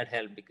 That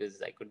helped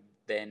because I could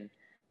then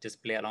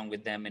just play along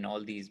with them in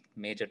all these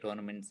major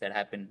tournaments that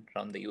happen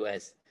around the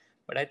US.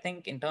 But I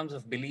think in terms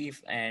of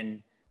belief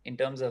and in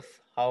terms of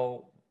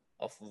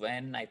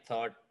when I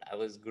thought I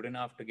was good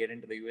enough to get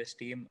into the US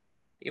team,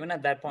 even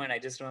at that point, I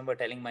just remember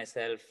telling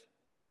myself,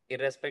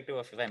 irrespective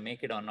of if I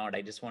make it or not,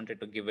 I just wanted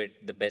to give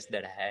it the best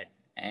that I had.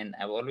 And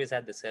I've always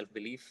had the self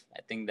belief.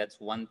 I think that's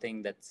one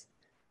thing that's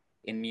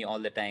in me all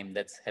the time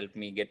that's helped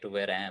me get to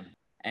where I am.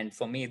 And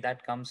for me,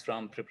 that comes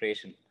from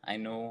preparation. I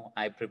know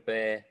I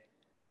prepare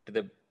to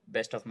the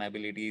best of my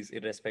abilities,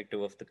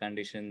 irrespective of the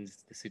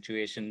conditions, the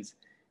situations.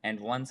 And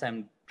once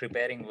I'm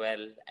preparing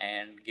well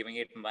and giving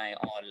it my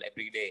all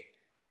every day,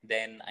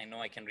 then I know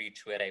I can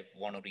reach where I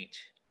want to reach.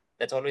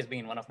 That's always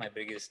been one of my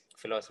biggest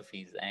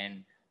philosophies.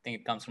 And I think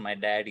it comes from my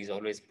dad. He's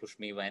always pushed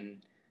me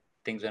when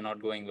things were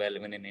not going well,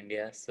 even in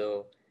India.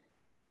 So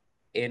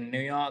in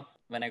New York,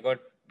 when I got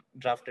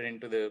drafted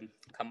into the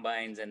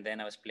combines and then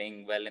I was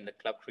playing well in the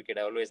club cricket,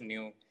 I always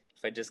knew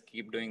if I just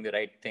keep doing the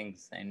right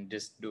things and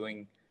just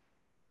doing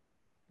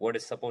what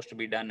is supposed to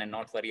be done and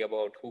not worry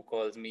about who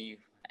calls me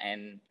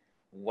and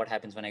what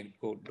happens when I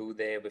go do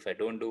there if I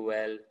don't do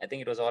well. I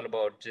think it was all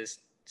about just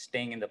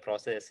staying in the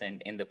process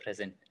and in the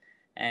present.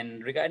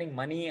 And regarding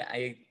money,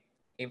 I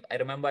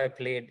remember I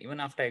played even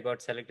after I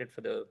got selected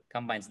for the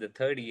combines, the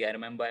 30. I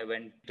remember I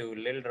went to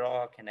Little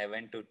Rock and I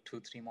went to 2,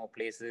 3 more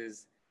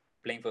places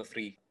playing for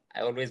free.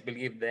 I always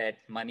believe that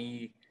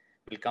money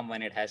will come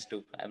when it has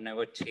to. I've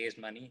never chased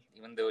money,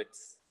 even though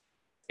it's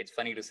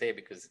funny to say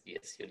because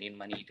yes, you need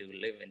money to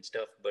live and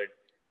stuff, but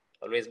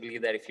always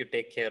believe that if you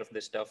take care of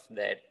the stuff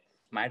that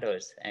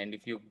matters and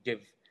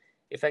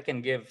if I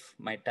can give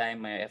my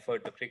time, my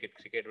effort to cricket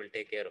will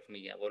take care of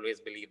me. I've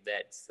always believed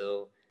that.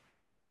 So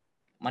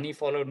money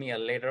followed me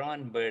later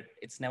on, but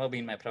it's never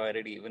been my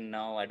priority. Even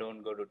now, I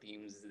don't go to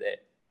teams that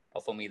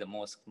offer me the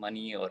most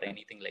money or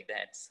anything like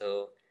that.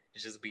 So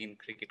it's just been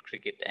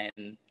cricket.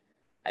 And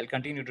I'll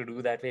continue to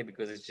do that way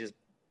because it's just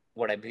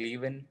what I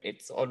believe in.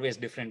 It's always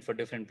different for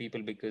different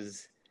people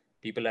because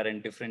people are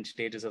in different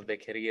stages of their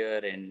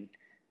career and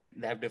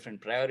they have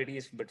different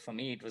priorities. But for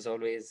me, it was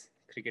always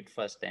cricket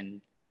first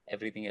and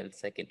everything else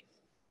second.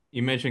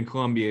 You mentioned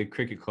Columbia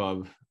Cricket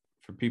Club.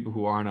 For people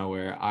who aren't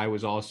aware, I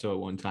was also at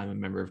one time a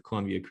member of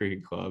Columbia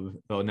Cricket Club,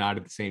 though not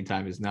at the same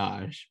time as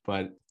Naj.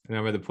 But I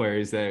remember the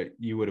players that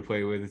you would have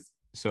played with.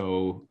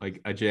 So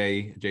like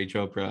Ajay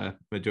Chopra,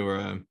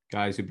 Madura,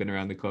 guys who've been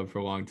around the club for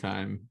a long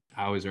time.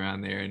 I was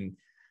around there and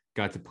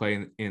got to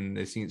play in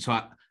the scene. So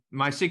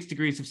my 6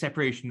 degrees of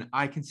separation,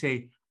 I can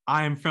say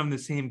I am from the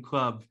same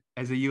club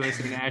as a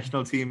USA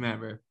national team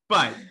member.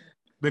 But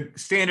the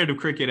standard of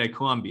cricket at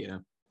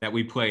Columbia that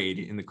we played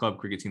in the club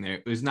cricket team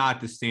there was not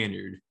the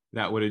standard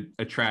that would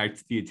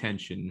attract the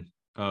attention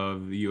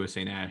of the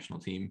USA national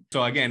team.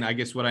 So again, I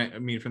guess what I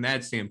mean from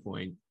that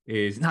standpoint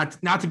is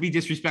not to be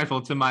disrespectful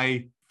to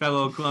my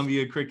fellow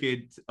Columbia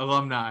cricket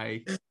alumni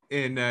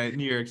in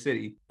New York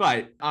City,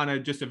 but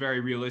on just a very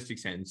realistic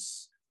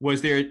sense,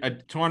 was there a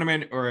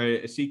tournament or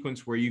a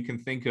sequence where you can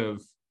think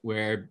of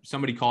where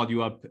somebody called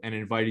you up and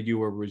invited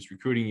you or was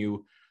recruiting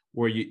you,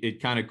 where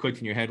it kind of clicked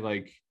in your head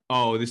like,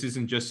 oh, this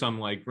isn't just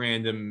some like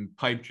random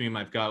pipe dream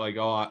I've got. Like,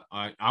 oh,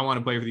 I want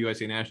to play for the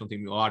USA national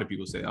team. A lot of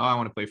people say, oh, I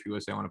want to play for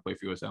USA. I want to play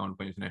for USA. I want to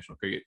play international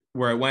cricket.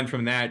 Where it went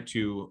from that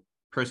to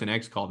person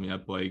X called me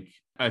up. Like,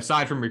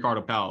 aside from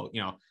Ricardo Powell,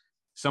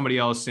 somebody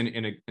else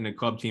in a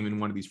club team in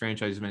one of these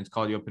franchise events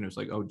called you up and it was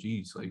like, oh,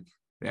 geez, like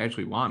they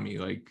actually want me.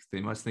 Like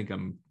they must think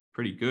I'm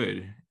pretty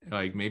good.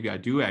 Like maybe I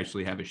do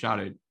actually have a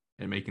shot at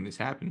making this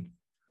happen.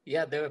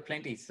 Yeah, there were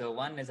plenty. So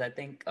one is I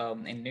think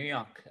in New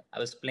York, I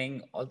was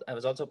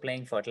also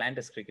playing for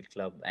Atlantis Cricket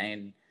Club,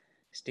 and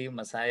Steve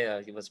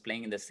Messiah, he was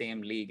playing in the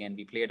same league, and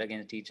we played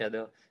against each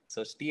other.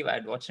 So Steve,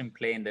 I'd watched him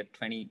play in the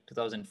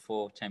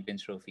 2004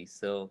 Champions Trophy.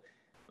 So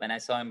when I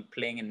saw him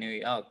playing in New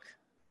York,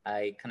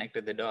 I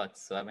connected the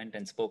dots. So I went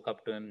and spoke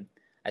up to him.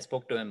 I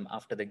spoke to him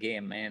after the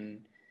game,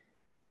 and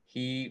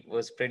he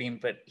was pretty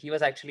impressed. He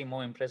was actually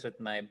more impressed with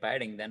my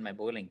batting than my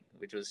bowling,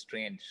 which was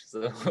strange.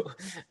 So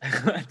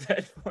at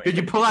that point, did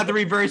you pull out the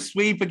reverse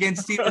sweep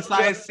against Steve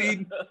Messiah's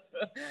seed?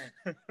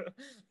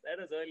 That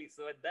was early.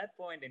 So at that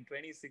point in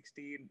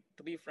 2016,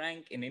 to be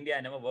frank, in India,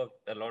 I never worked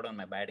a lot on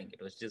my batting.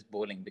 It was just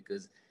bowling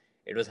because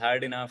it was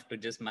hard enough to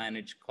just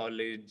manage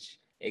college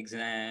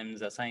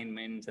exams,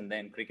 assignments, and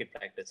then cricket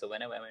practice. So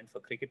whenever I went for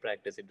cricket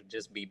practice, it would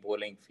just be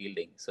bowling,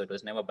 fielding. So it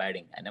was never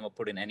batting. I never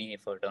put in any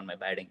effort on my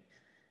batting.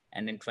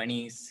 And in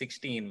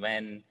 2016,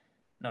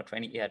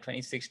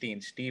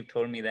 2016, Steve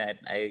told me that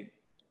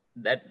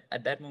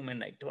at that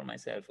moment, I told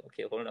myself,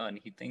 okay, hold on.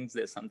 He thinks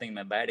there's something in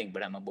my batting,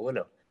 but I'm a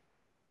bowler.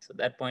 So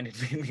that point,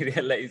 it made me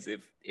realize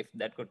if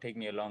that could take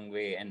me a long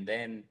way. And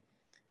then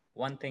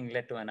one thing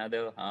led to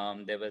another.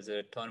 There was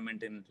a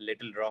tournament in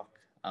Little Rock,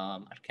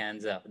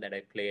 Arkansas, that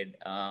I played,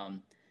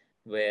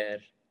 where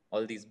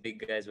all these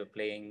big guys were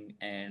playing,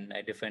 and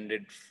I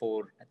defended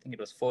I think it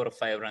was 4 or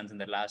 5 runs in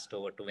the last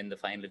over to win the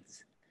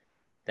finals.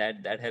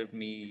 That helped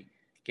me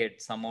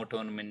get some more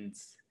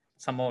tournaments,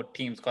 some more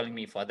teams calling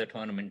me for other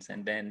tournaments,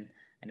 and then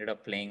ended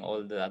up playing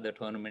all the other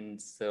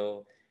tournaments.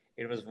 So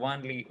it was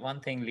one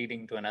thing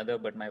leading to another,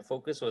 but my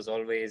focus was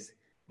always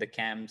the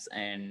camps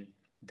and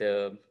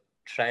the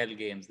trial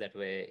games that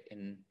were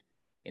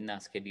in our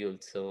schedule.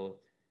 So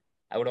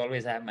I would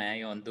always have my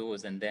eye on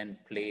those and then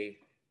play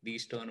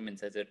these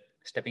tournaments as a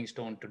stepping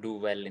stone to do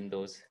well in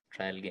those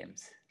trial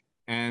games.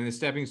 And the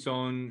stepping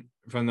stone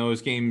from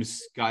those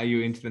games got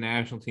you into the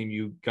national team.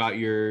 You got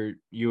your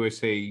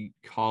USA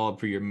call up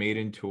for your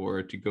maiden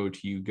tour to go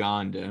to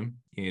Uganda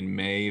in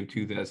May of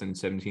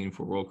 2017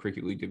 for World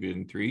Cricket League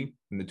Division 3.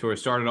 And the tour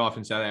started off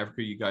in South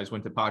Africa. You guys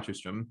went to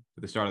Potchefstroom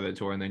for the start of that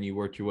tour, and then you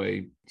worked your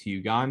way to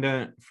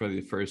Uganda for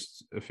the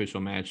first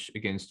official match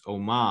against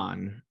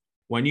Oman.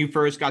 When you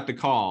first got the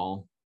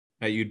call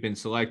that you'd been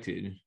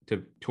selected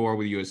to tour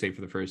with USA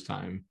for the first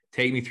time,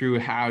 take me through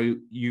how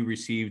you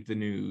received the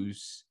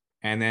news.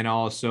 And then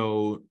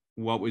also,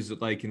 what was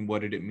it like and what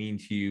did it mean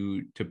to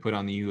you to put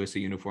on the USA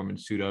uniform and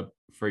suit up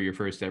for your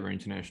first ever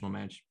international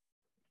match?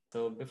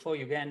 So before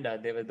Uganda,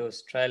 there were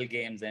those trial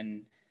games,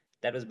 and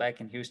that was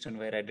back in Houston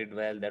where I did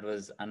well. That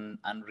was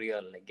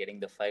unreal, like getting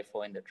the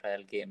 5-4 in the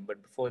trial game.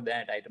 But before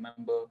that, I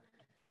remember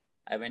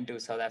I went to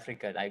South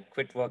Africa. I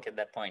quit work at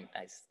that point.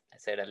 I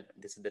said,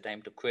 this is the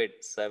time to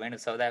quit. So I went to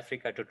South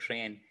Africa to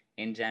train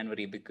in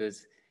January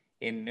because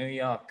in New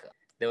York,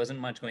 there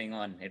wasn't much going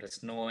on. It was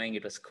snowing,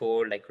 it was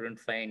cold. I couldn't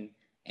find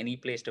any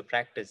place to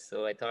practice.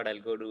 So I thought I'll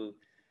go to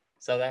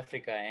South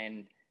Africa.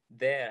 And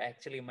there I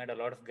actually met a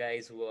lot of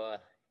guys who are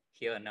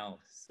here now.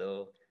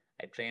 So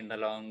I trained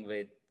along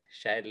with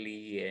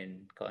Shadley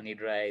and Connie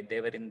Dry. They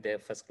were in their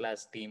first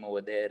class team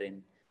over there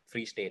in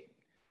Free State.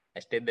 I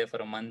stayed there for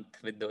a month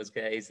with those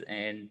guys,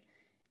 and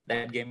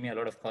that gave me a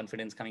lot of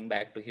confidence coming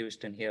back to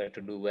Houston here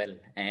to do well.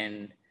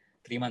 And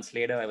 3 months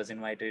later, I was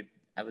invited.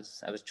 I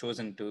was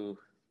chosen to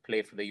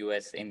play for the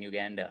US in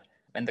Uganda.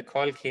 When the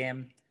call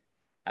came,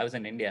 I was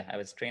in India. I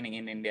was training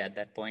in India at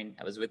that point.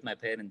 I was with my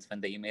parents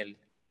when the email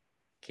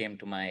came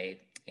to my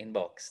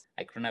inbox.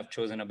 I couldn't have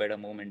chosen a better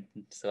moment.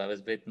 So I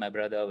was with my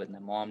brother, with my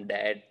mom,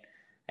 dad.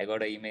 I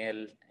got an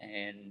email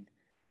and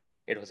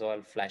it was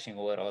all flashing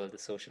over all the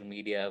social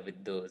media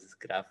with those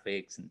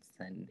graphics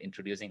and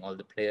introducing all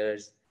the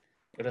players.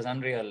 It was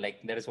unreal.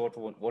 Like that is what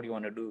you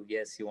want to do.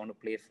 Yes, you want to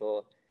play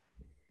for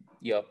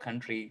your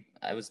country.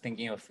 I was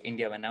thinking of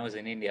India when I was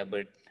in India,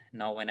 but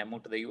now when I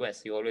moved to the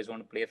US, you always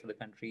want to play for the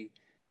country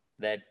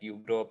that you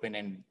grow up in.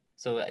 And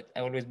so I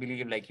always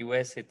believe like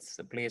US, it's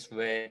a place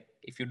where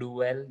if you do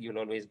well, you'll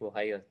always go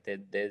higher.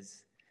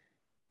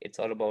 It's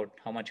all about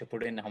how much you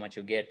put in, how much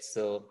you get.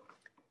 So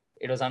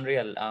it was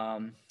unreal.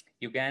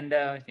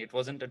 Uganda, it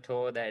wasn't a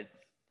tour that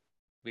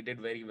we did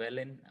very well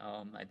in.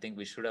 I think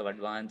we should have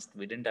advanced.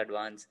 We didn't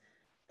advance,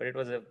 but it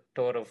was a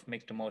tour of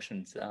mixed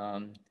emotions.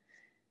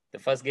 The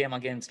first game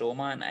against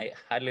Oman, I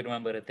hardly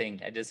remember a thing.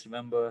 I just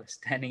remember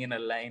standing in a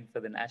line for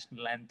the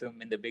national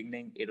anthem in the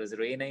beginning. It was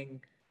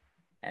raining,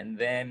 and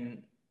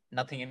then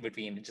nothing in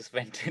between. It just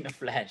went in a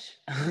flash.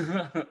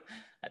 I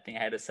think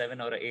I had a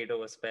 7 or 8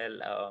 over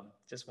spell,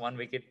 just one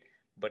wicket,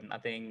 but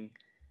nothing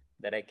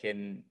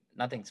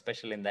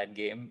special in that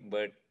game.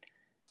 But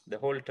the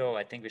whole tour,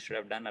 I think we should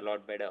have done a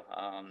lot better.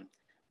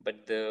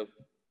 But the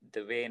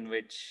way in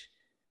which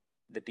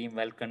the team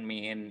welcomed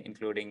me in,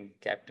 including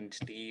Captain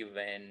Steve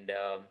and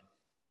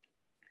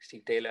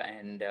Steve Taylor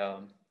and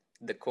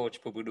the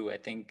coach Pubudu, I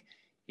think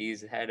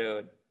he's had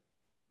a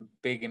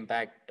big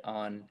impact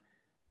on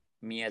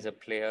me as a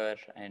player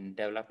and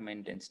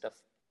development and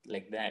stuff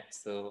like that.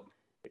 So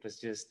it was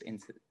just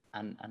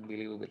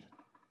unbelievable.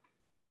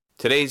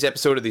 Today's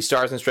episode of the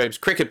Stars and Stripes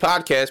Cricket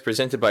Podcast,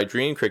 presented by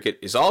Dream Cricket,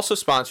 is also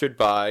sponsored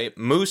by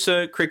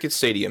Musa Cricket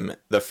Stadium,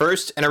 the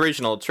first and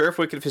original turf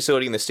wicket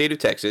facility in the state of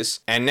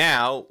Texas, and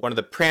now one of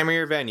the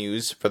premier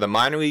venues for the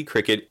minor league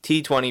cricket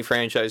T20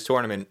 franchise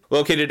tournament.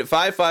 Located at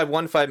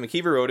 5515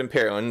 McKeever Road in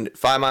Pearland,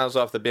 5 miles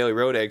off the Bailey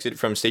Road exit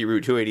from State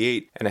Route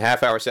 288, and a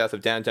half hour south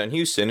of downtown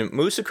Houston,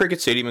 Musa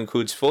Cricket Stadium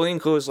includes fully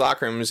enclosed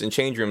locker rooms and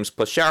change rooms,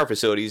 plus shower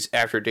facilities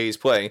after a day's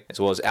play, as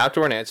well as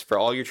outdoor nets for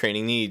all your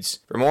training needs.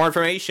 For more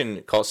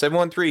information, call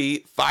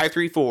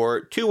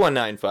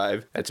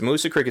 713-534-2195. That's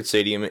Musa Cricket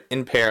Stadium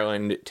in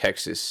Pearland,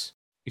 Texas.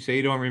 You say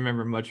you don't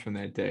remember much from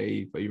that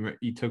day, but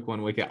you took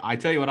one wicket. I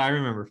tell you what I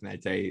remember from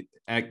that day.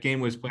 That game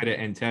was played at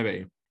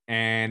Entebbe,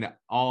 and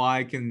all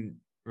I can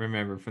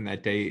remember from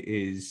that day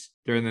is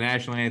during the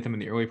national anthem in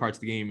the early parts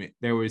of the game,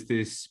 there was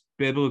this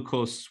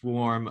biblical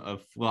swarm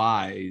of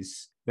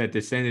flies that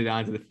descended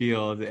onto the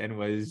field and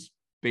was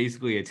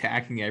basically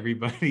attacking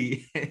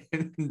everybody.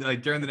 And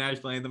like during the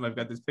national anthem, I've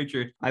got this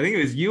picture. I think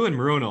it was you and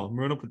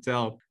Mrunal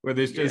Patel, where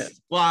there's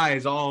just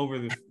flies all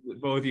over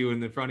both of you in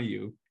the front of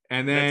you.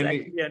 And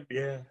then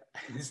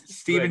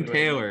Stephen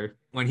Taylor,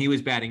 when he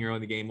was batting early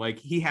in the game, like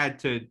he had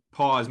to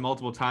pause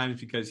multiple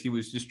times because he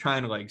was just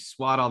trying to like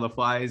swat all the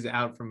flies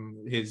out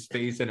from his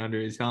face and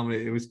under his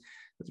helmet.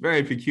 It's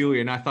very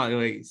peculiar. And I thought,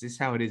 like, is this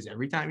how it is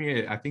every time?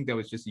 I think that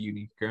was just a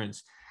unique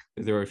occurrence.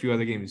 There were a few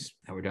other games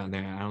that were down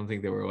there. I don't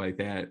think they were like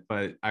that,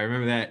 but I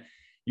remember that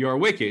your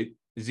wicket,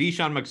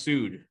 Zishan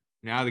Maqsood,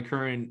 now the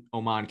current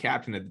Oman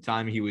captain. At the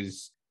time, he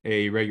was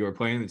a regular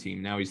player in the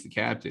team. Now he's the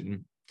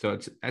captain. So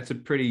that's a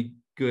pretty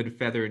good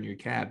feather in your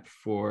cap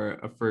for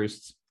a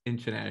first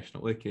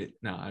international wicket.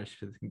 No, I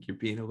should think you're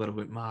being a little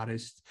bit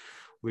modest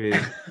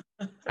with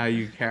how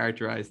you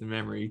characterize the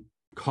memory.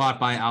 Caught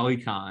by Ali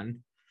Khan.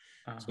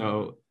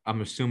 So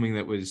I'm assuming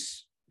that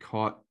was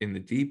caught in the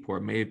deep, or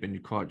it may have been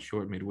caught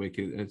short mid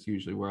wicket. That's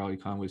usually where Ali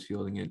Khan was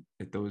fielding it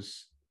at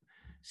those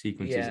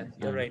sequences. Yeah,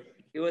 you're right.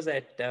 He was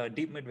at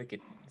deep mid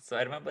wicket. So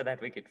I remember that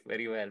wicket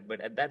very well.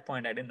 But at that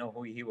point, I didn't know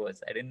who he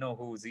was. I didn't know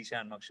who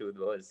Zishan Maqsood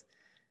was.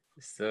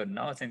 So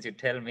now, since you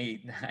tell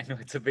me, I know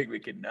it's a big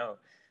wicket now.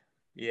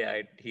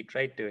 Yeah, he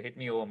tried to hit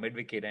me over mid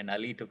wicket, and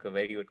Ali took a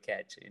very good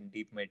catch in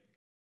deep mid.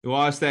 You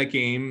lost that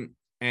game.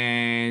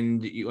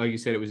 And like you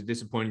said, it was a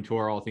disappointing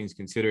tour, all things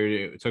considered.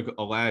 It took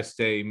a last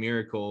day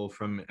miracle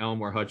from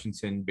Elmore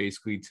Hutchinson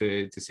basically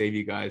to save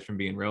you guys from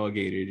being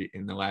relegated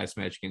in the last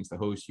match against the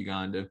host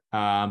Uganda.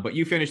 But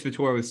you finished the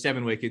tour with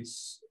 7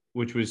 wickets,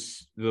 which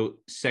was the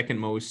second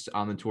most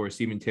on the tour.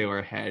 Stephen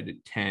Taylor had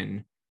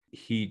 10.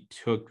 He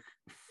took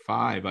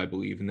 5, I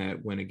believe, in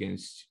that win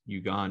against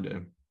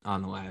Uganda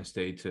on the last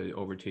day to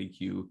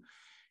overtake you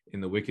in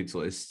the wickets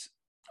list.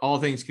 All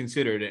things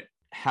considered,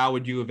 how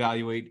would you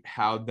evaluate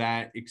how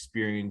that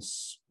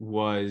experience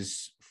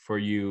was for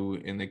you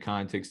in the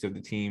context of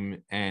the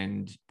team?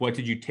 And what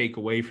did you take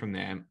away from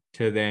that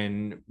to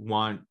then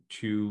want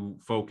to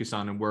focus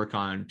on and work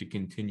on to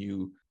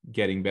continue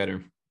getting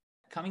better?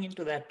 Coming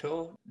into that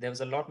tour, there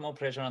was a lot more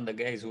pressure on the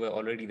guys who were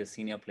already the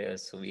senior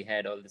players. So we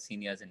had all the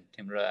seniors in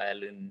Timra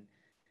Allen,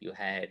 you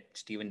had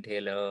Stephen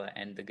Taylor,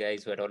 and the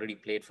guys who had already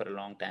played for a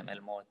long time,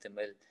 Elmore,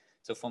 Thimmel.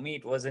 So for me,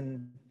 it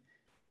wasn't,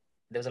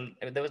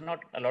 there was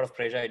not a lot of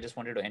pressure. I just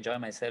wanted to enjoy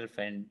myself,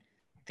 and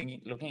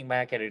looking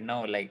back at it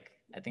now, like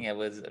I think I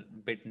was a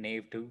bit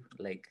naive too.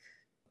 Like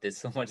there's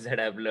so much that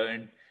I've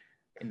learned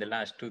in the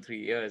last 2-3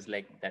 years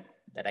like that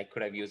I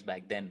could have used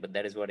back then. But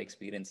that is what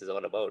experience is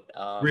all about.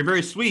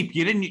 Reverse sweep.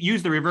 You didn't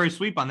use the reverse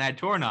sweep on that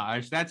tour,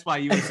 Naj. That's why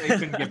USA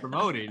couldn't get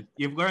promoted.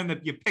 You've learned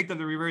that you picked up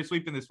the reverse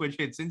sweep and the switch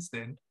hit since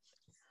then.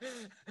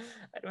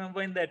 I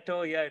remember in that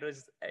tour, I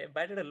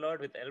batted a lot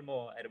with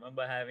Elmo. I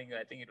remember having,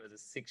 I think it was a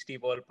 60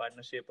 ball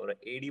partnership or an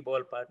 80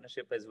 ball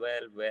partnership as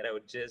well, where I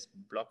would just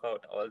block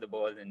out all the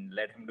balls and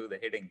let him do the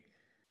hitting.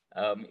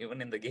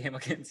 Even in the game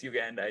against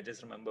Uganda, I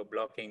just remember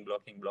blocking,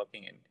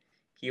 and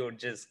he would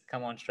just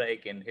come on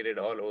strike and hit it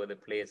all over the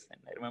place.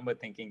 And I remember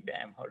thinking,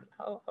 damn,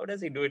 how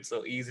does he do it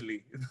so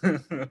easily?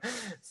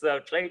 So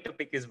I've tried to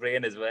pick his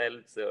brain as well.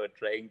 So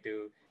trying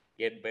to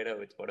get better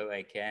with whatever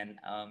I can.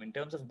 In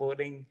terms of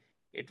bowling,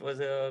 it was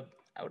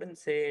I wouldn't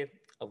say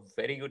a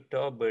very good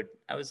tour, but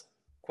I was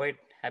quite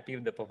happy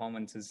with the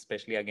performances,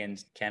 especially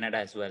against Canada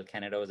as well.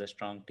 Canada was a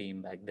strong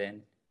team back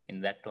then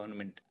in that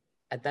tournament.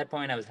 At that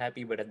point, I was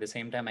happy, but at the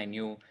same time, I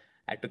knew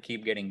I had to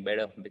keep getting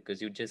better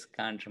because you just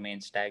can't remain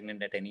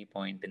stagnant at any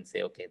point and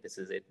say, okay, this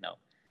is it now.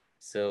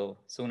 So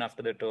soon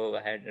after the tour,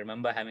 I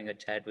remember having a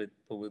chat with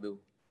Puvudu,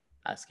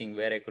 asking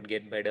where I could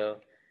get better.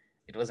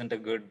 It wasn't a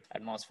good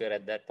atmosphere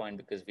at that point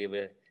because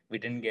we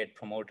didn't get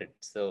promoted.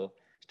 So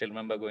still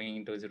remember going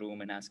into his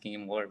room and asking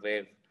him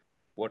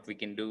what we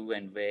can do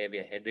and where we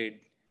are headed.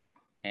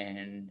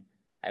 And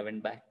I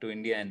went back to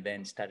India and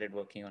then started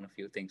working on a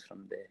few things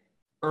from there.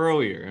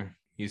 Earlier,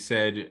 you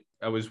said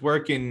I was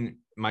working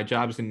my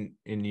jobs in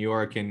New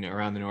York and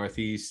around the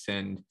Northeast,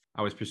 and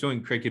I was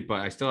pursuing cricket,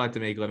 but I still had to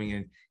make a living.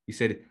 And you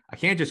said, I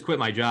can't just quit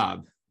my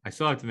job. I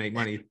still have to make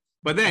money.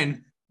 But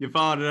then you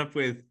followed it up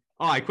with,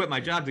 oh, I quit my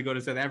job to go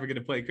to South Africa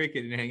to play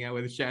cricket and hang out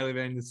with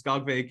Shailevan,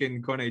 Skalvik,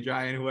 and Cornet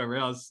Dry and whoever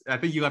else. I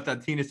think you left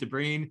out Tina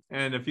Sabrine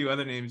and a few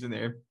other names in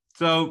there.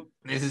 So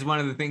this is one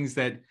of the things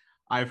that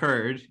I've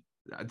heard.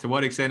 To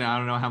what extent, I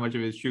don't know how much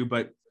of it is true,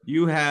 but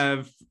you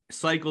have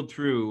cycled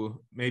through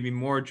maybe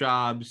more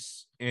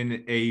jobs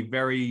in a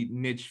very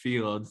niche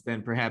field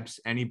than perhaps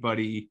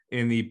anybody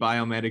in the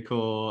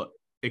biomedical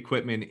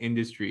equipment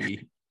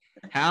industry.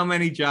 How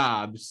many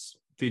jobs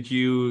did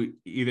you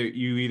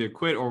either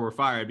quit or were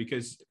fired?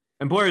 Because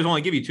employers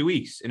only give you 2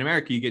 weeks. In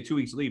America, you get 2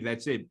 weeks leave.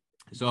 That's it.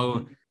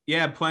 So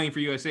yeah, playing for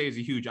USA is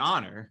a huge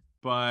honor,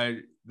 but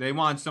they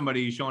want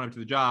somebody showing up to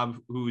the job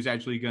who's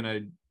actually going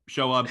to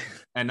show up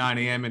at 9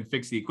 a.m. and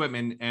fix the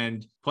equipment.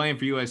 And playing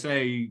for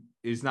USA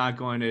is not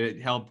going to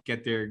help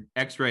get their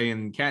X-ray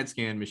and CAT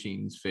scan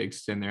machines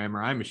fixed and their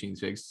MRI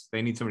machines fixed.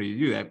 They need somebody to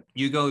do that.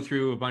 You go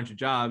through a bunch of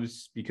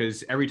jobs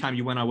because every time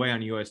you went away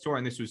on a US tour,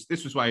 and this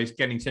was why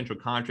getting central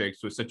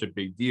contracts was such a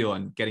big deal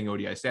and getting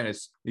ODI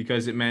status,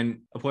 because it meant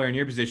a player in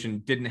your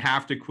position didn't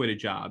have to quit a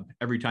job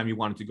every time you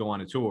wanted to go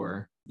on a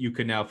tour. You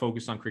could now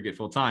focus on cricket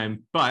full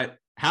time. But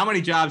how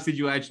many jobs did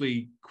you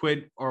actually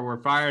quit or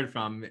were fired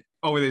from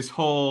over this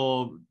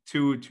whole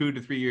 2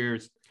 to 3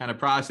 years kind of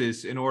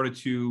process in order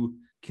to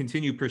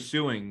continue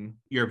pursuing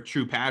your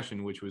true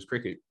passion, which was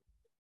cricket?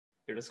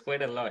 It was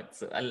quite a lot.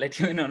 So I'll let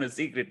you in on a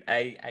secret.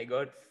 I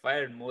got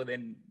fired more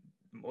than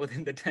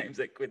the times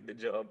I quit the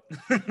job.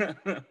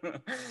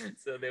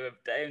 So there were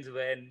times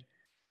when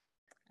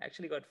I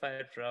actually got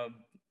fired from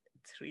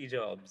 3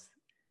 jobs,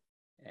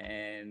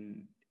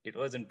 and it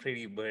wasn't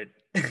pretty, but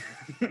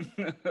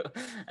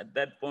at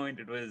that point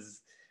it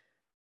was,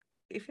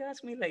 if you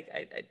ask me, like,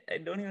 I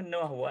don't even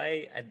know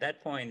why at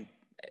that point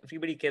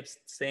everybody kept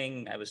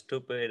saying I was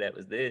stupid, I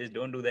was this,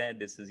 don't do that,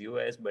 this is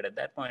US. But at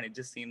that point, it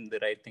just seemed the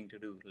right thing to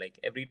do. Like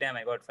every time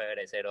I got fired,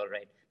 I said, all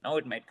right, now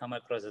it might come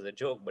across as a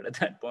joke, but at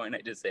that point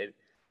I just said,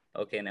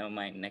 okay, never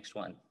mind, next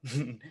one,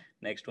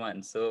 next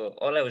one. So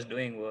all I was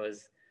doing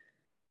was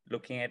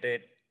looking at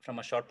it from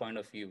a short point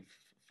of view,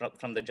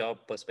 from the job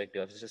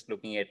perspective. I was just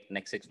looking at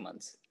next 6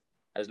 months.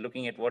 I was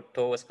looking at what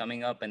tour was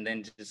coming up and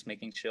then just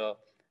making sure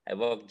I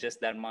worked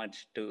just that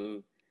much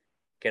to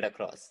get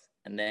across.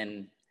 And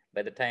then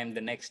by the time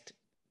the next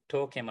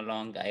tour came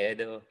along, I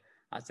either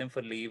asked them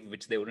for leave,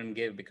 which they wouldn't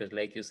give because,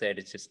 like you said,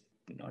 it's just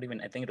not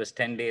even, I think it was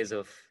 10 days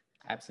of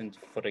absence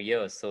for a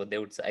year. So they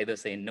would either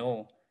say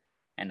no,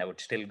 and I would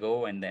still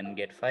go and then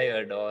get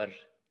fired, or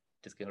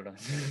just give it on.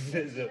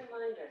 So,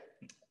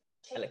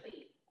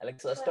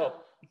 Alexa,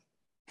 stop.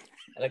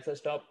 Alexa,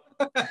 stop.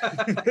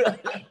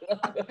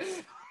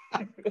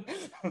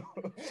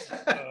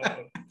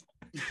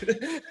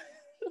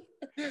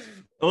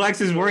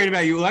 Alexa's worried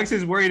about you.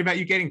 Alexa's worried about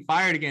you getting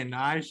fired again,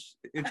 Naj.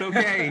 It's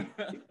okay.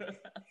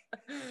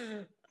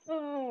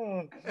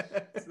 So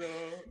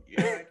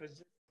yeah, it was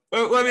just...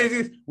 Let me ask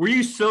you this. Were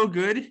you so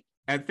good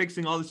at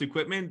fixing all this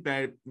equipment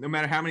that no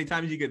matter how many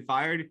times you get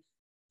fired,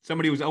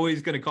 somebody was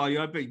always going to call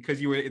you up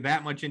because you were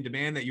that much in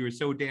demand that you were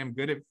so damn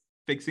good at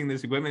fixing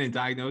this equipment and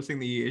diagnosing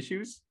the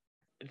issues?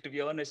 To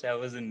be honest, I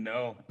wasn't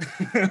know.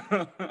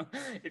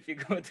 If you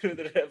go through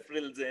the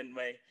referrals and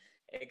my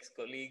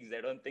ex-colleagues,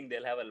 I don't think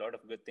they'll have a lot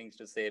of good things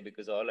to say,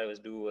 because all I was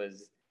do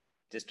was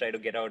just try to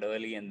get out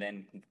early and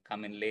then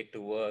come in late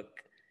to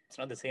work. It's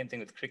not the same thing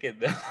with cricket,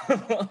 though.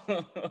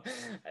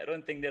 I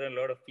don't think there are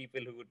a lot of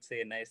people who would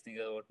say nice things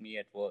about me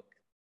at work.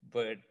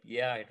 But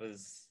yeah, it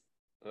was,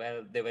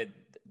 well, there were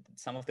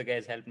some of the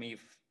guys helped me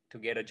to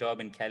get a job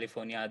in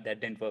California.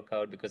 That didn't work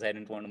out because I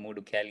didn't want to move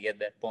to Cali at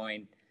that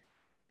point.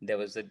 There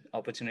was an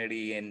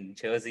opportunity in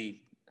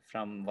Jersey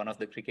from one of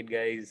the cricket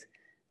guys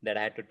that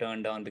I had to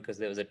turn down because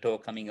there was a tour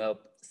coming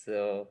up.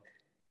 So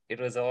it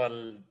was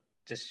all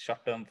just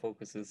short-term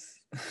focuses.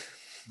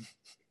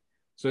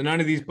 So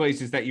none of these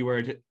places that you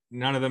were,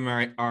 none of them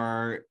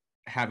are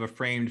have a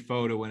framed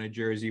photo in a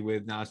jersey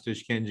with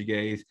Nastush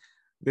Kenjigay.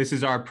 This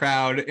is our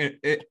proud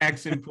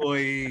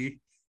ex-employee.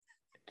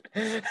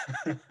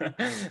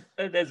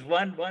 There's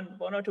one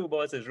or two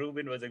bosses.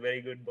 Ruben was a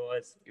very good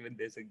boss. Even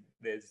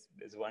there's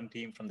one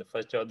team from the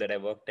first job that I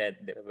worked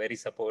at. They were very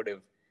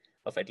supportive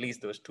of at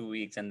least those 2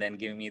 weeks, and then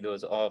giving me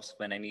those offs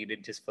when I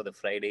needed just for the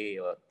Friday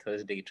or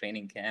Thursday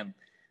training camp.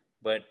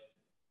 But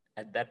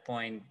at that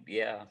point,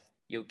 yeah,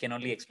 you can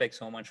only expect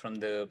so much from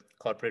the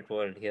corporate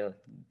world here.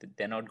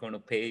 They're not going to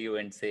pay you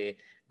and say,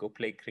 go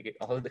play cricket,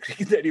 all the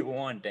cricket that you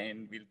want,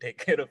 and we'll take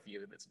care of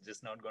you. That's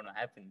just not going to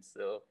happen.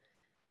 So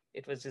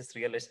it was just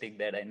realistic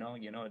that I know,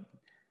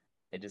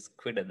 I just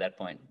quit at that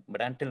point.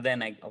 But until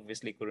then, I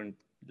obviously couldn't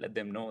let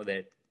them know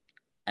that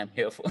I'm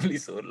here for only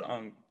so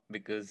long,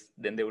 because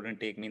then they wouldn't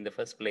take me in the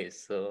first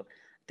place. So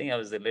I think I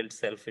was a little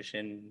selfish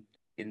in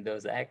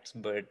those acts,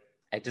 but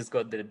I just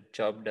got the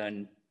job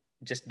done,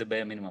 just the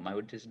bare minimum. I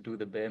would just do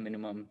the bare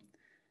minimum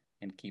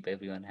and keep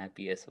everyone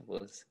happy, I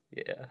suppose.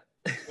 Yeah.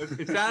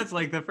 It sounds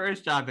like the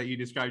first job that you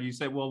described, you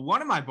said, well,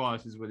 one of my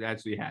bosses was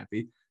actually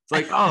happy. It's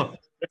like, oh,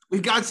 we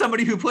got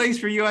somebody who plays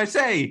for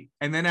USA.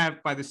 And then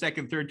by the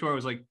second, third tour, I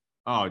was like,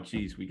 oh,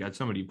 geez, we got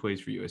somebody who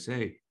plays for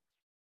USA.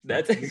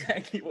 That's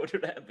exactly what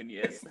would happen,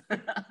 yes.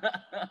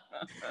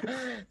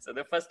 So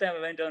the first time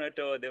I went on a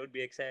tour, they would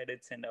be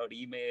excited, send out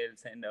emails,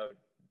 send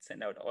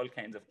out all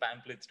kinds of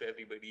pamphlets to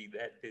everybody,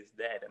 that, this,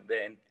 that. And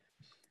then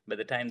by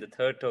the time the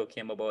third tour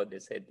came about, they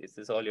said, is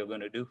this all you're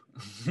going to do?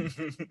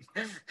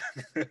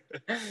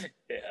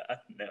 Yeah,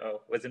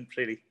 no, wasn't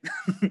pretty.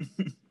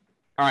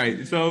 All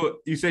right. So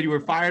you said you were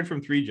fired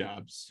from 3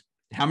 jobs.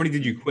 How many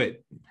did you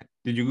quit?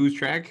 Did you lose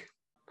track?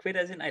 Quit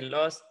as in I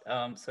lost.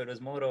 So it was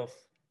more of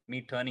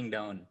me turning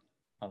down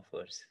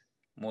offers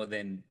more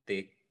than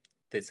they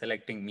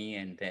selecting me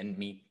and then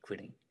me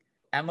quitting.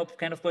 I'm a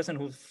kind of person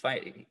who's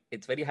fine.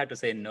 It's very hard to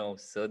say no.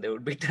 So there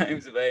would be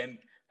times when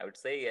I would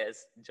say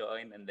yes,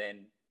 join, and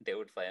then they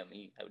would fire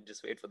me. I would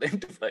just wait for them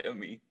to fire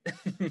me.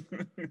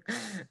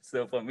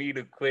 So for me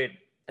to quit,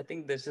 I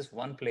think there's just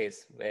one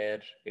place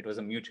where it was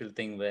a mutual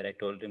thing where I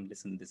told him,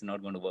 listen, this is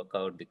not going to work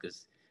out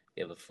because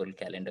we have a full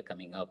calendar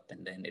coming up,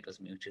 and then it was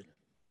mutual.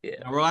 Yeah.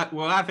 Now,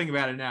 we're laughing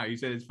about it now. You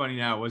said it's funny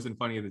now. It wasn't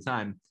funny at the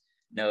time.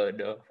 No.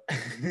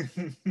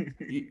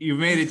 You've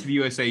made it to the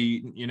USA.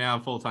 You're now a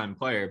full-time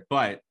player.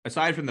 But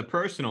aside from the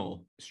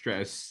personal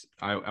stress,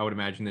 I would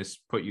imagine this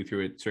put you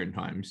through at certain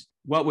times.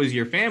 What was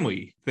your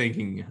family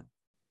thinking?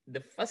 The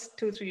first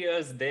 2-3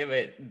 years,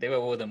 they were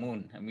over the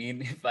moon. I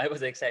mean, if I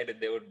was excited,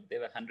 they were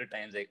 100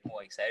 times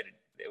more excited.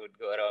 They would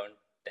go around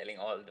telling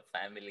all the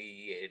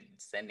family and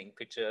sending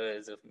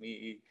pictures of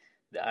me,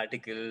 the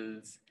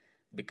articles,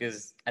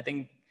 because I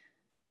think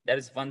that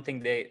is one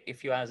thing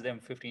if you ask them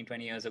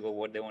 15-20 years ago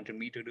what they wanted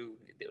me to do,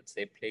 they would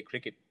say play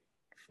cricket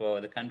for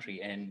the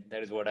country, and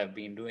that is what I've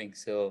been doing.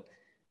 So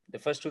the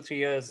first 2-3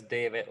 years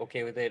they were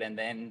okay with it, and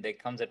then there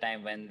comes a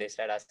time when they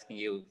start asking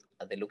you,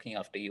 are they looking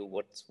after you?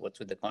 What's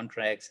with the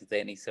contracts? Is there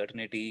any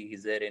certainty?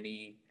 Is there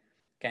any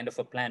kind of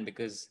a plan?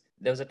 Because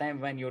there was a time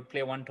when you would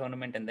play one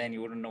tournament and then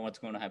you wouldn't know what's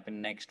going to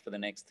happen next for the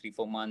next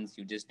 3-4 months.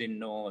 You just didn't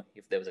know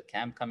if there was a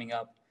camp coming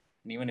up,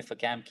 and even if a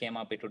camp came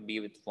up, it would be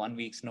with 1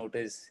 week's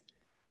notice.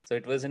 So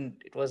it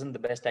wasn't the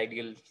best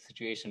ideal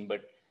situation,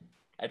 but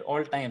at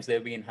all times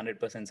they've been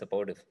 100%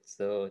 supportive.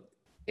 So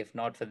if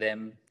not for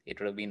them, it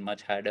would have been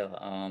much harder.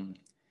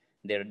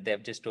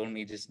 They've just told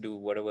me, just do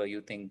whatever you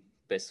think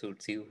best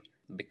suits you,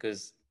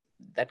 because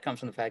that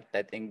comes from the fact,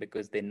 I think,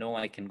 because they know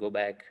I can go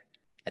back.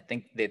 I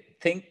think they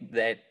think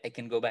that I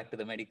can go back to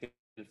the medical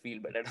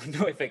field, but I don't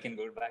know if I can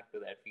go back to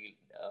that field.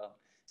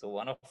 So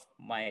one of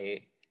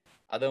my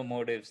other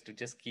motives to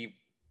just keep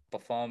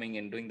performing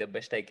and doing the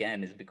best I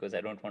can is because I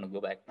don't want to go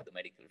back to the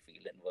medical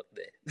field and work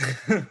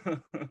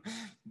there.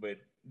 But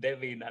they've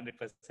been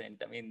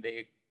 100%. I mean,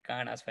 they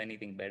can't ask for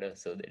anything better,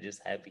 so they're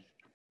just happy.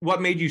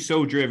 What made you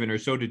so driven or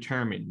so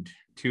determined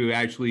to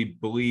actually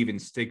believe and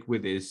stick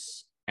with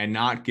this and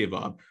not give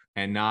up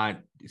and not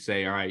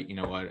say, all right, you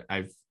know what,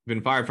 I've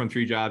been fired from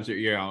 3 jobs,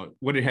 or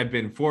would it have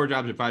been 4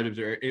 jobs or 5 jobs,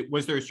 or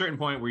was there a certain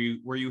point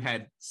where you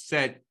had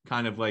set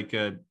kind of like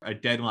a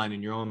deadline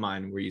in your own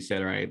mind where you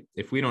said, all right,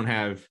 if we don't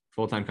have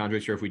full-time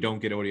contracts, or if we don't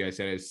get ODI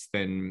status,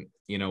 then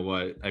you know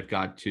what, I've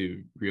got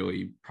to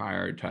really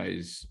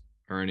prioritize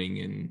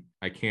earning, and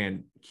I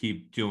can't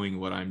keep doing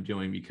what I'm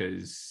doing,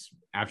 because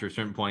after a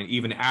certain point,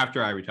 even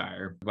after I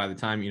retire, by the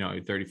time,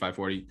 you're 35,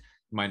 40, you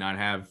might not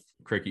have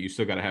cricket. You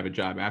still got to have a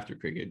job after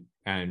cricket,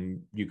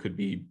 and you could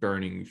be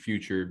burning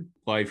future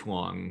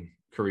lifelong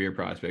career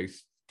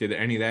prospects. Did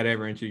any of that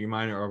ever enter your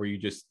mind, or were you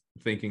just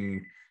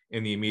thinking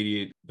in the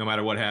immediate, no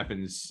matter what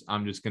happens,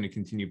 I'm just going to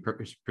continue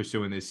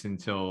pursuing this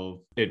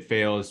until it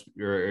fails,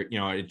 or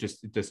it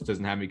just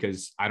doesn't happen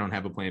because I don't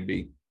have a plan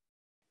B?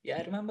 Yeah,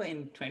 I remember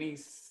in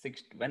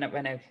 26 when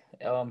I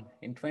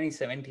in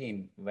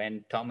 2017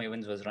 when Tom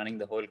Evans was running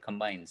the whole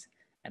combines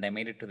and I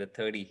made it to the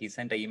 30, he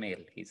sent an email.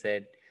 He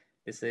said,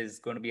 "This is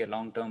going to be a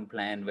long-term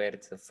plan where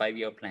it's a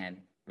 5-year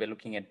plan. We're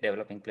looking at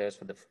developing players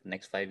for the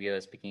next 5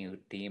 years, picking a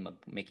team,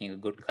 making a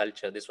good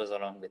culture." This was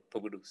along with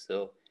Pugudu,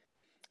 so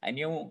I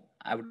knew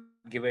I would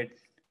give it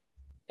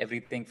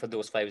everything for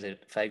those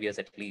 5 years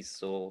at least.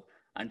 So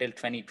until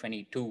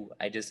 2022,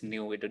 I just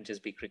knew it would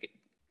just be cricket.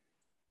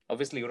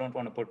 Obviously you don't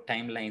want to put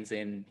timelines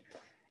in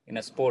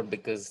a sport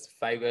because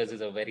 5 years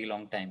is a very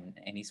long time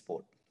in any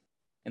sport.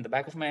 In the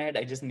back of my head,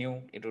 I just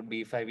knew it would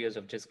be 5 years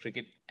of just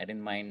cricket. I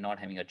didn't mind not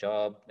having a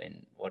job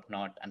and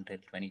whatnot until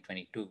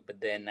 2022.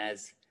 But then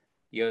as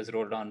years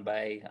rolled on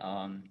by,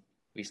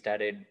 we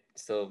started.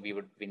 So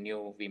we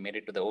knew we made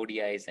it to the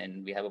ODIs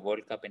and we have a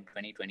World Cup in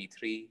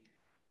 2023.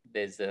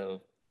 There's a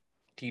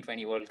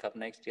T20 World Cup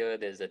next year.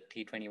 There's a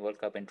T20 World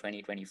Cup in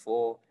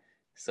 2024.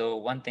 So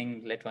one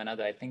thing led to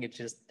another. I think it's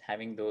just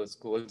having those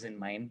goals in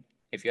mind.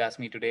 If you ask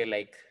me today,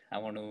 like I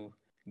want to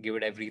give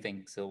it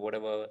everything. So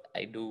whatever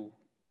I do,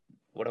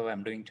 whatever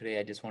I'm doing today,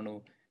 I just want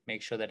to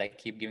make sure that I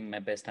keep giving my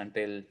best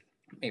until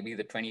maybe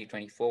the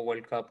 2024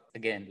 World Cup.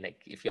 Again, like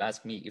if you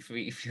ask me, if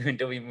you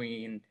interview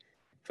me in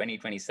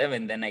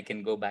 2027, then I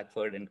can go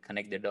backward and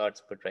connect the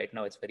dots. But right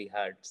now it's very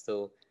hard.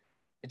 So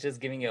it's just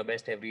giving your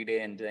best every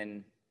day and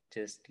then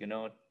just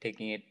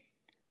taking it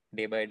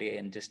day by day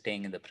and just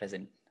staying in the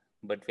present.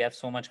 But we have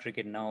so much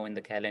cricket now in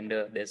the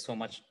calendar. There's so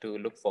much to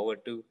look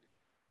forward to,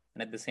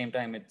 and at the same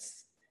time,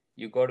 it's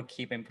you got to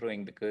keep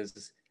improving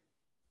because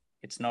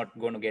it's not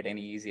going to get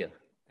any easier.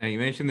 Now, you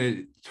mentioned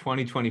the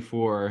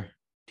 2024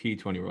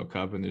 T20 World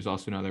Cup, and there's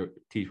also another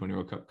T20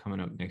 World Cup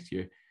coming up next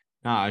year.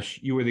 Nash,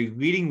 you were the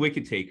leading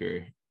wicket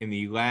taker in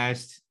the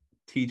last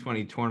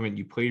T20 tournament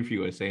you played for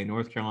USA in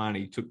North Carolina.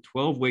 You took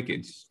 12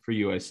 wickets for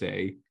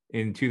USA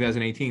in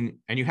 2018,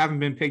 and you haven't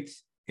been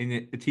picked in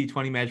the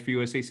T20 match for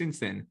USA since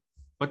then.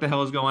 What the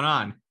hell is going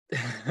on?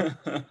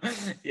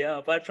 Yeah,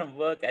 apart from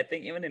work, I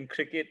think even in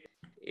cricket,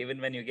 even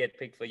when you get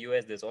picked for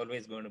US, there's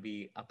always going to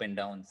be up and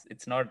downs.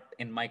 It's not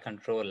in my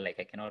control. Like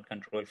I cannot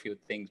control a few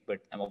things, but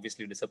I'm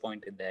obviously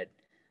disappointed that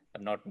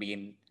I've not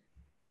been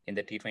in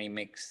the T20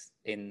 mix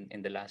in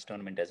the last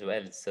tournament as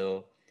well.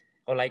 So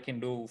all I can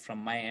do from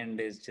my end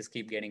is just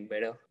keep getting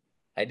better.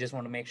 I just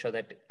want to make sure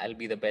that I'll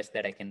be the best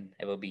that I can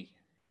ever be.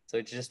 So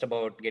it's just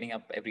about getting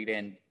up every day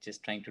and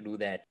just trying to do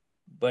that.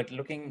 But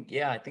I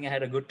think I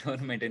had a good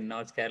tournament in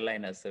North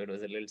Carolina, so it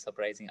was a little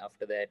surprising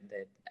after that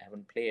I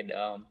haven't played.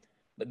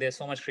 But there's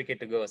so much cricket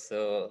to go,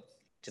 so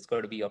just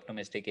got to be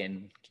optimistic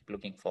and keep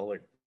looking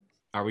forward.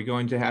 Are we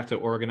going to have to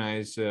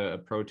organize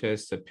a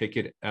protest, a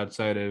picket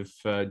outside of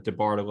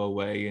DeBartolo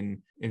Way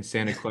in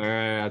Santa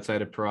Clara,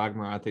 outside of Parag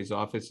Marathe's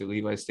office at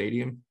Levi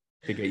Stadium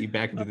to get you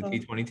back into the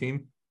T20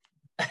 team?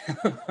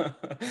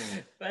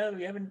 Well,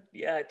 we haven't.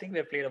 Yeah, I think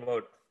we've played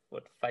about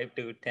 5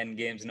 to 10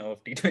 games now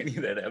of T20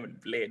 that I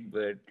haven't played.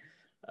 But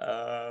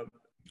well,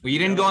 you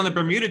didn't go on the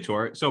Bermuda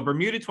tour. So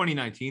Bermuda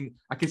 2019,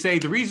 I could say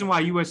the reason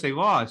why USA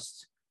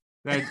lost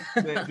that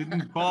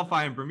didn't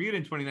qualify in Bermuda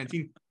in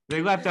 2019,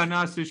 they left out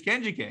Nasish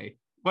Kenjike.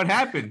 What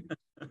happened?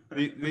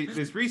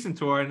 This recent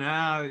tour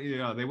now,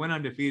 they went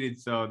undefeated,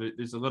 so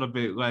there's a little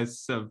bit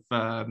less of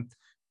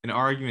an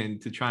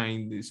argument to try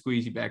and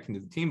squeeze you back into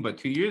the team. But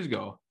 2 years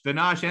ago, the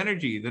Nash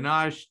energy, the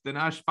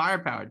Nash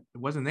firepower, it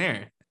wasn't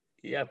there.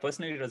 Yeah,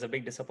 personally, it was a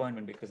big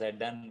disappointment because I'd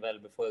done well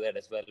before that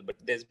as well. But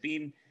there's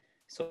been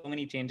so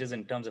many changes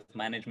in terms of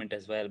management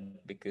as well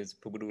because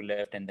Pugudu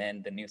left and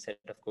then the new set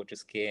of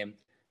coaches came.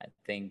 I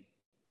think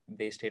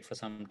they stayed for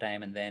some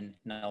time and then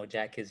now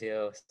Jack is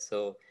here.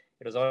 So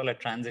it was all a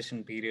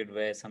transition period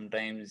where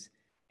sometimes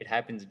it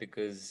happens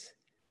because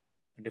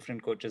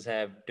different coaches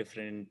have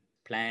different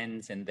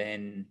plans and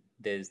then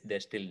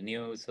they're still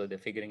new, so they're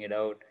figuring it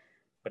out.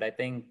 But I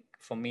think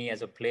for me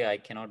as a player, I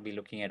cannot be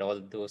looking at all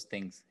those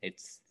things.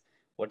 It's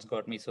what's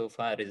got me so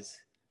far is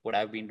what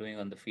I've been doing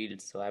on the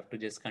field. So I have to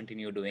just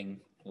continue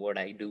doing what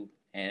I do.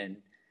 And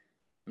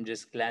I'm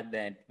just glad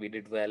that we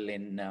did well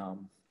in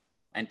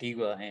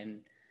Antigua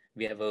and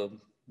we have a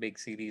big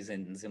series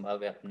in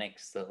Zimbabwe up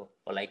next. So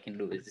all I can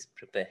do is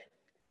prepare.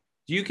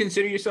 Do you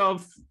consider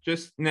yourself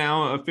just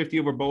now a 50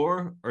 over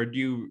bowler, or do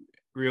you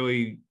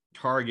really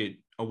target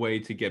a way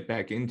to get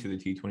back into the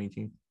T20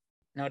 team?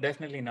 No,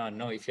 definitely not.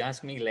 No, if you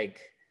ask me,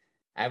 like,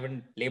 I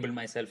haven't labeled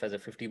myself as a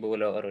 50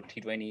 bowler or a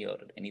T20 or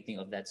anything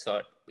of that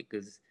sort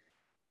because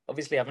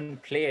obviously I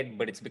haven't played,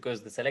 but it's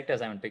because the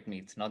selectors haven't picked me.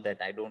 It's not that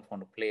I don't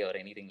want to play or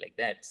anything like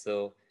that.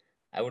 So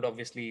I would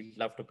obviously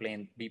love to play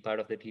and be part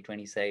of the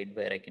T20 side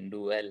where I can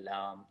do well.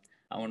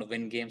 I want to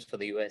win games for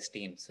the US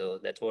team. So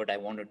that's what I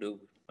want to do,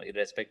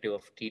 irrespective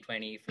of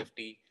T20,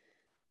 50.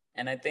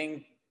 And I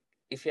think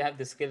if you have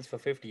the skills for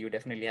 50, you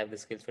definitely have the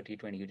skills for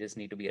T20. You just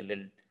need to be a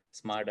little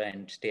smarter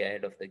and stay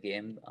ahead of the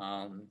game.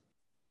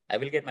 I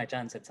will get my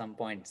chance at some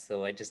point.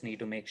 So I just need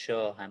to make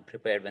sure I'm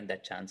prepared when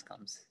that chance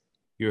comes.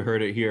 You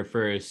heard it here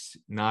first.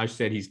 Naj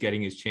said he's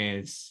getting his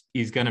chance.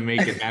 He's going to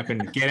make it happen.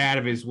 Get out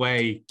of his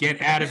way. Get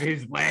out of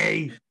his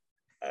way.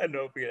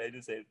 No, Peter, I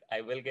just said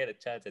I will get a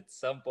chance at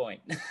some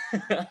point.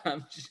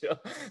 I'm sure.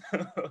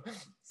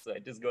 So I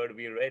just got to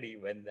be ready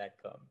when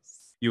that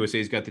comes.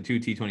 USA's got the two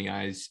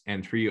T20Is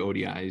and three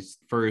ODIs,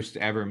 first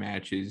ever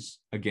matches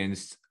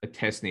against a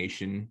test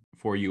nation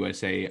for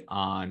USA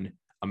on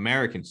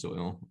American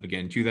soil.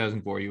 Again,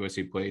 2004,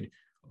 USA played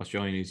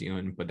Australia, New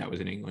Zealand, but that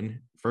was in England.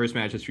 First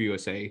matches for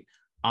USA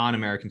on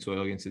American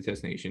soil against the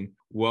test nation.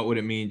 What would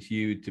it mean to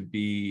you to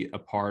be a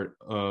part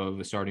of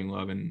the starting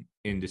 11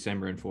 in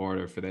December in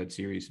Florida for that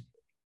series?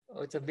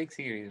 Oh, it's a big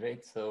series,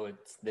 right? So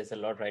there's a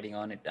lot riding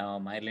on it.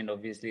 Ireland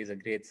obviously is a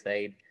great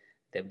side.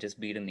 They've just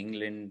beaten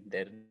England.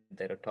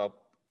 They're a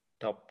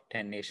top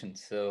 10 nation.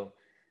 So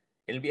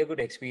it'll be a good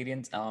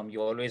experience.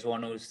 You always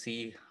want to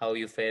see how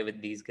you fare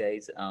with these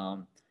guys.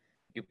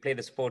 You play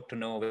the sport to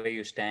know where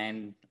you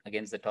stand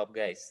against the top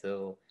guys.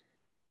 So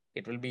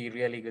it will be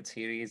really good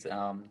series.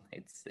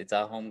 It's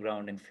our home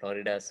ground in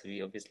Florida, so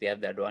we obviously have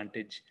the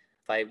advantage.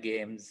 5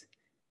 games.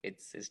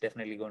 It's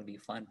definitely going to be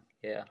fun.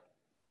 Yeah.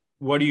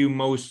 What are you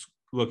most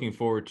looking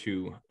forward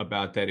to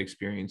about that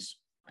experience?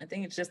 I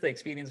think it's just the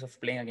experience of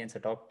playing against a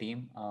top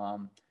team.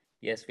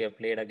 Yes, we have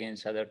played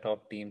against other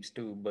top teams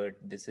too, but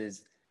this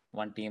is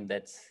one team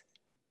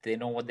they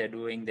know what they're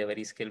doing. They're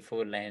very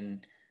skillful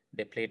and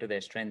they play to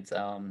their strengths.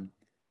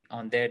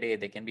 On their day,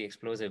 they can be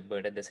explosive,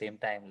 but at the same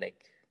time,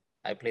 like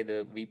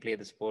we play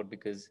the sport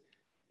because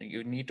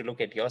you need to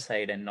look at your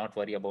side and not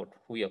worry about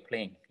who you're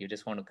playing. You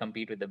just want to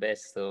compete with the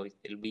best. So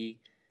it'll be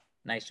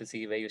nice to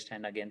see where you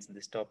stand against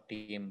this top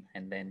team,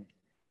 and then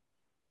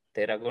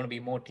there are going to be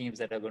more teams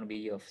that are going to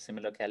be of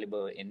similar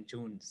caliber in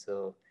June.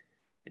 So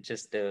it's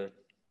just a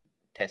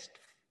test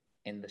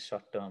in the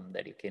short term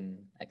that you can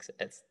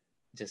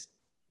just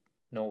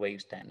know where you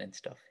stand and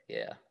stuff.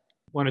 Yeah.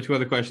 One or two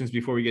other questions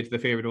before we get to the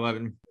favorite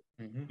 11.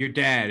 Mm-hmm. Your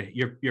dad,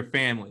 your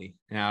family.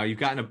 Now, you've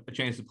gotten a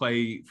chance to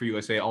play for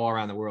USA all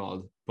around the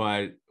world,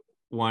 but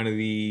one of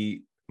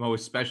the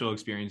most special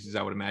experiences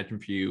I would imagine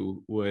for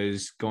you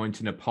was going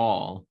to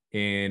Nepal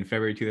in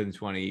February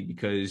 2020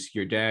 because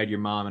your dad, your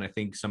mom, and I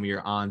think some of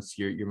your aunts,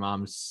 your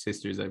mom's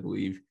sisters, I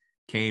believe,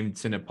 came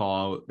to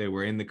Nepal. They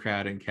were in the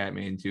crowd in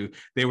Kathmandu.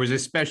 There was a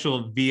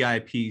special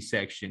VIP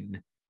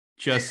section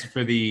just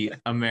for the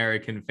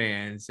American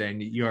fans,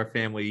 and your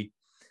family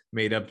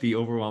made up the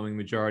overwhelming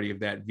majority of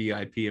that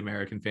VIP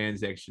American fan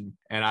section.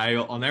 And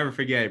I'll never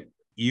forget,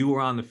 you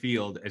were on the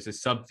field as a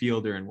sub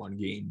fielder in one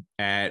game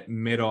at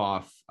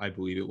mid-off, I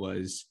believe it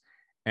was,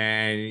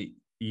 and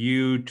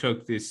you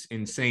took this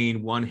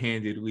insane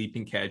one-handed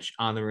leaping catch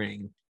on the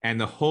ring, and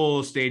the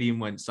whole stadium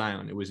went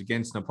silent. It was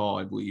against Nepal,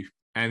 I believe.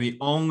 And the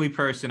only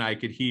person I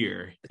could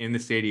hear in the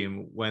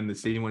stadium when the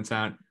stadium went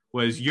silent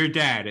was your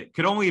dad. It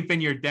could only have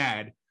been your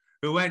dad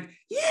who went,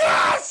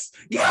 yes,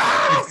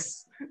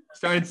 yes,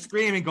 started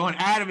screaming, going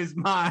out of his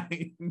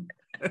mind.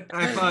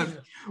 I thought,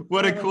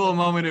 what a cool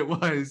moment it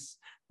was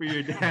for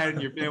your dad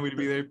and your family to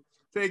be there.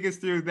 Take us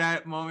through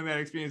that moment, that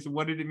experience.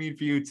 What did it mean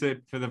for you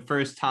for the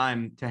first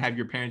time, to have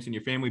your parents and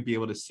your family be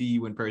able to see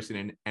you in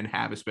person and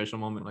have a special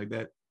moment like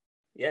that?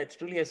 Yeah, it's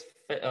truly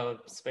a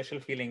special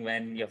feeling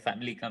when your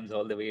family comes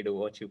all the way to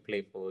watch you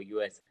play for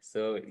US.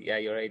 So yeah,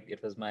 you're right.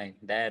 It was my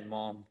dad,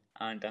 mom,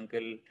 aunt,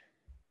 uncle.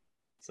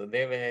 So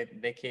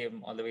they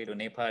came all the way to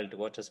Nepal to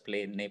watch us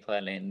play in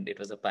Nepal, and it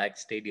was a packed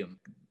stadium.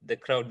 The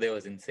crowd there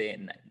was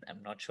insane.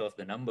 I'm not sure of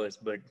the numbers,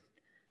 but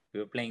we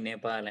were playing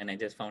Nepal, and I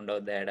just found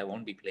out that I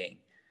won't be playing.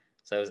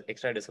 So I was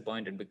extra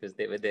disappointed because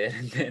they were there,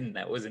 and then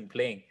I wasn't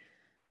playing.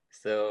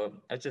 So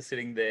I was just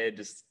sitting there,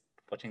 just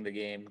watching the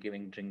game,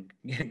 getting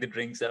the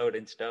drinks out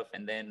and stuff,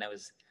 and then I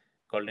was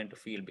called into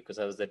field because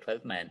I was the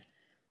 12th man,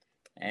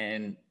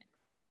 and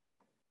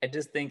I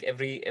just think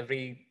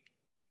every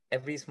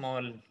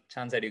small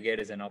chance that you get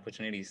is an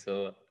opportunity.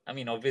 So, I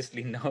mean,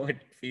 obviously now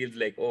it feels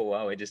like, oh,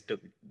 wow, I just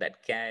took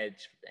that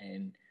catch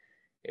and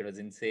it was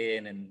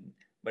insane.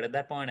 But at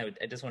that point,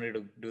 I just wanted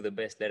to do the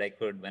best that I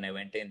could when I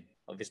went in.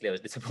 Obviously, I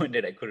was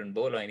disappointed I couldn't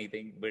bowl or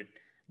anything, but at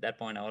that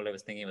point, all I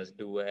was thinking was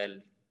do well,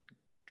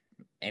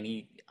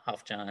 any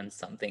half chance,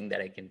 something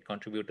that I can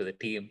contribute to the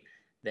team.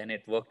 Then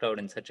it worked out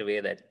in such a way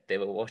that they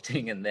were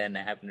watching, and then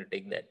I happened to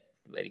take that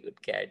very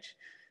good catch.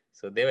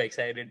 So they were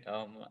excited.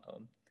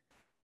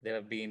 They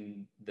have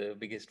been the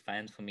biggest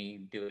fans for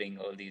me during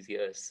all these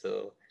years.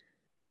 So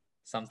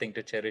something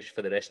to cherish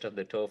for the rest of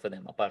the tour for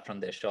them, apart from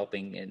their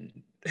shopping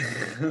and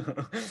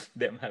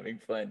them having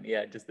fun.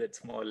 Yeah, just that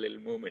small little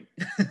moment.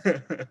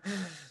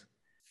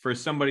 For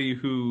somebody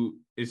who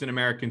is an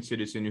American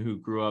citizen who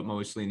grew up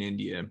mostly in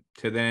India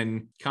to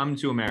then come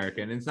to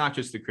America, and it's not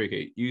just the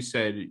cricket. You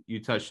said,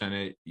 you touched on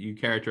it, you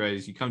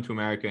characterized, you come to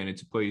America and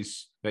it's a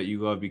place that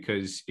you love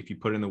because if you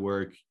put in the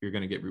work, you're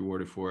going to get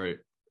rewarded for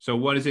it. So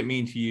what does it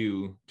mean to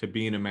you to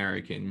be an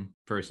American,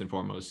 first and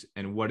foremost?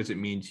 And what does it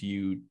mean to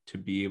you to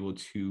be able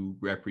to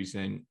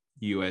represent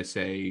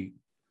USA?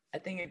 I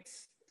think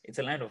it's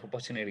a land of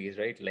opportunities,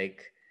 right?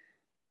 Like,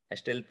 I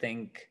still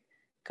think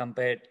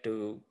compared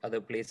to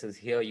other places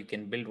here, you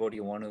can build what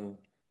you want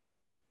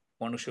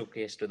to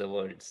showcase to the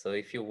world. So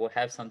if you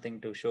have something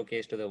to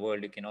showcase to the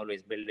world, you can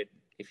always build it.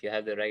 If you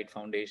have the right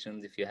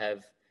foundations, if you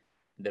have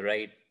the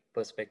right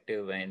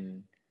perspective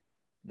and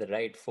the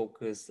right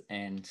focus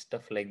and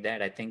stuff like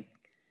that, I think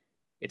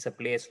it's a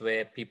place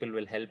where people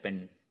will help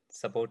and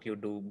support you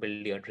to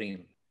build your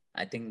dream.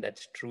 I think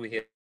that's true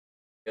here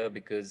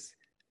because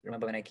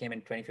remember when I came in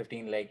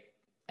 2015, like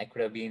I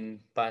could have been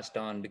passed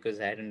on because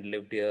I hadn't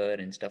lived here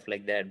and stuff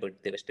like that,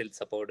 but they were still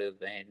supportive.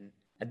 And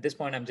at this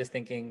point, I'm just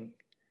thinking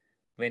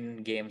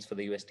win games for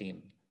the US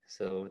team.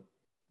 So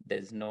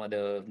there's no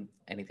other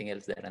anything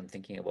else that I'm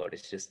thinking about.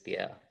 It's just,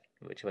 yeah,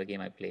 whichever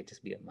game I play,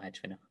 just be a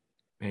match winner.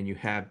 And you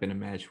have been a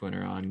match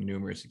winner on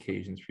numerous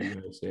occasions for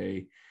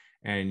USA,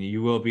 and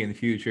you will be in the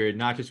future,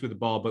 not just with the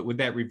ball, but with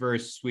that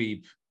reverse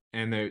sweep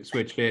and the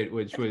switch hit,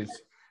 which was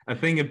a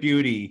thing of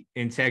beauty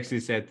in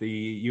Texas at the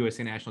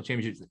USA National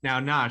Championships. Now,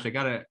 Nash, I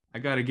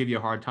gotta give you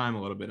a hard time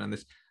a little bit on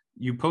this.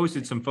 You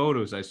posted some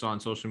photos I saw on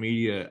social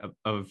media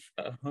of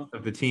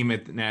the team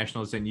at the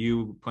Nationals and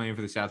you playing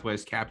for the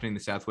Southwest, captaining the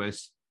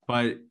Southwest.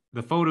 But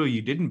the photo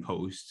you didn't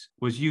post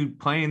was you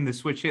playing the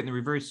switch hit and the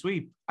reverse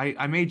sweep.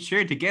 I made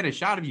sure to get a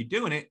shot of you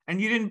doing it, and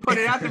you didn't put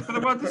it out there for the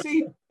world to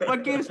see.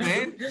 What gives,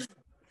 man?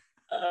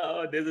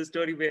 Oh, there's a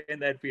story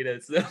behind that, Peter.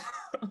 So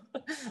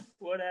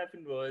what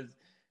happened was,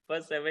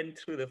 first I went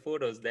through the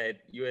photos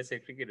that USA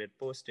Cricket had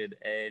posted,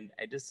 and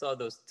I just saw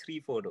those 3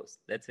 photos.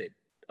 That's it,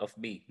 of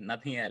me,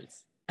 nothing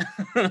else.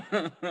 So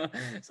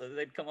I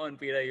said, come on,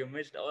 Peter, you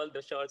missed all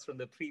the shots from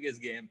the previous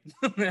game.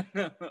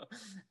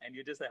 And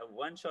you just have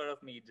one shot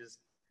of me just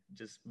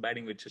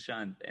batting with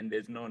Shashant, and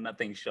there's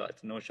nothing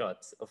shots, no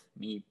shots of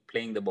me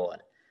playing the ball.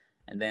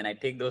 And then I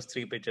take those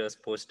 3 pictures,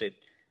 post it,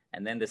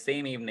 and then the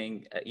same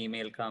evening, an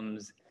email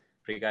comes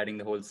regarding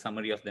the whole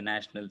summary of the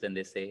Nationals, and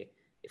they say,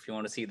 if you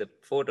want to see the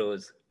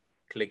photos,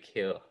 click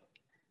here.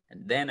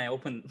 And then I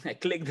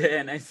click there,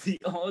 and I see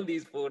all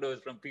these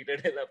photos from Peter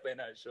De La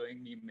Pena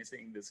showing me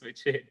missing the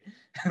switch hit,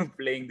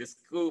 playing the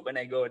scoop, and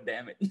I go,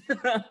 damn it.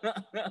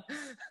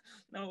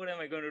 Now what am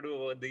I going to do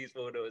about these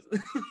photos?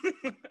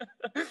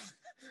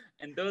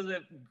 And those are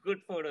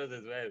good photos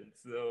as well.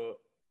 So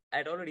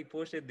I'd already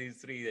posted these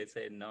 3. I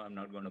said, no, I'm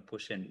not going to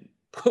push and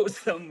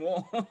post some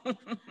more.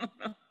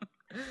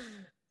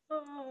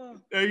 Oh.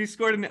 You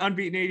scored an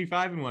unbeaten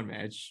 85 in one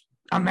match.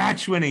 A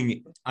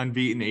match-winning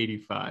unbeaten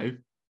 85.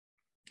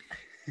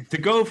 To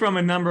go from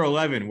a number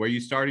 11, where you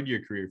started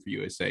your career for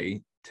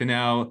USA, to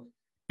now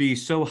be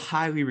so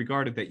highly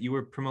regarded that you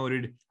were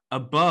promoted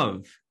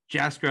above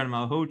Jaskaran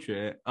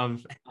Malhotra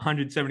of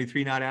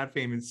 173 not out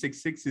fame and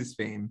 6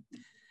 fame.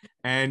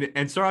 And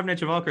Saurav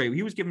Netravalkar,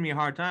 he was giving me a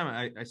hard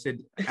time. I said,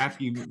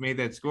 after you made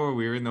that score,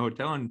 we were in the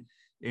hotel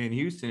in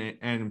Houston,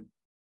 and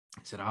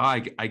I said,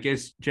 I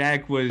guess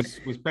Jack was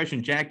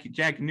pressuring.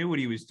 Jack knew what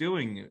he was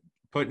doing,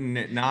 putting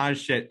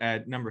Naj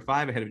at number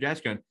 5 ahead of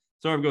Jaskaran.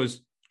 Saurav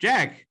goes,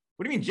 Jack,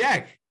 what do you mean,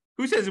 Jack?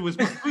 Who says it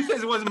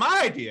wasn't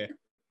my idea?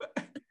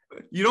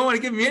 You don't want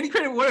to give me any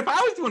credit. What if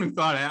I was the one who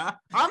thought it?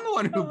 I'm the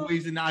one who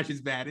believes in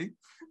Naj's batting.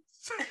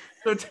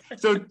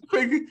 So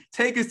quick,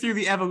 take us through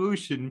the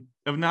evolution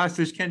of Naj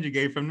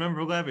Tushkendjige from number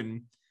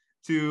 11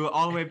 to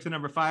all the way up to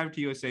number 5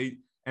 to USA,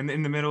 and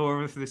in the middle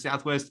over for the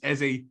Southwest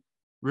as a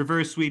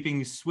reverse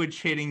sweeping,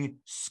 switch hitting,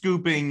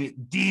 scooping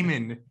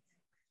demon.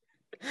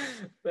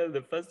 Well,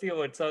 the first thing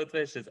about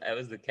Southwest is I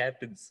was the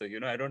captain, so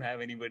I don't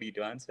have anybody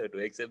to answer to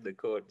except the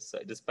coach. So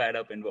I just pad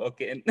up and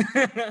walk in.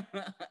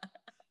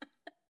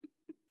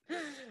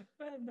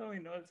 Well, no,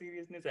 in all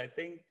seriousness, I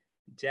think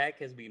Jack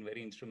has been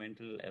very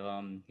instrumental.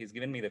 He's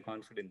given me the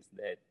confidence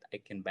that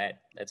I can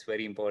bat. That's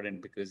very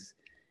important because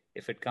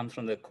if it comes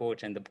from the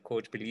coach and the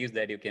coach believes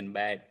that you can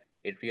bat,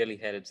 it really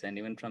helps. And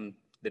even from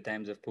the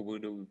times of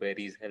Pubudu, where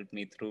he's helped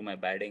me through my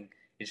batting,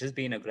 it's just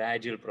been a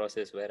gradual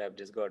process where I've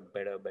just got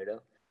better.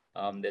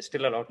 There's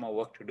still a lot more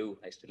work to do.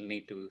 I still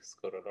need to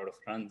score a lot of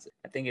runs.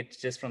 I think it's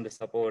just from the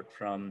support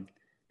from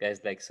guys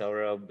like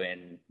Saurabh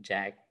and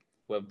Jack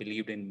who have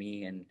believed in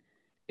me, and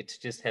it's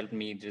just helped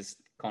me just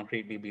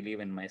concretely believe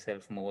in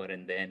myself more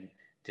and then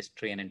just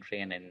train.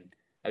 And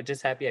I'm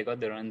just happy I got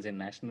the runs in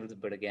Nationals,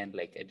 but again,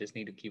 I just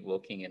need to keep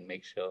working and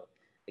make sure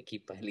I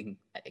keep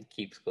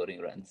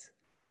scoring runs.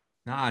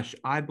 Gosh,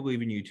 I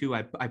believe in you too.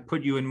 I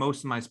put you in most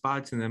of my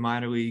spots in the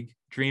minor league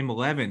Dream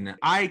 11.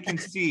 I can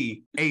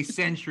see a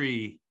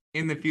century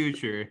in the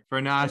future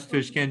for Naj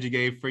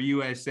Tushkendjige for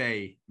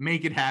USA.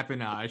 Make it happen,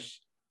 Naj.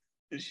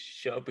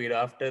 Sure, Peter.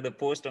 After the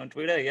post on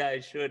Twitter, yeah, I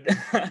should.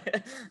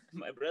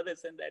 My brother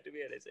sent that to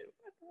me, and I said,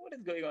 "What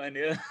is going on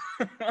here?"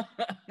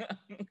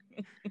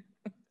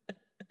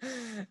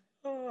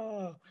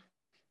 Oh,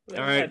 all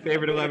right,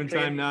 favorite 11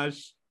 time,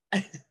 Naj.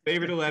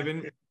 Favorite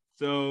 11.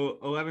 So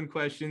 11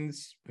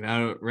 questions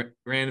about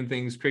random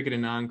things, cricket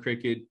and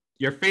non-cricket.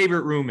 Your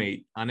favorite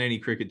roommate on any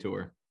cricket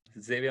tour?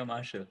 Xavier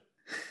Marshall.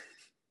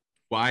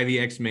 Why the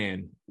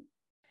X-Man?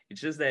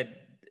 It's just that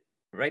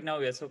right now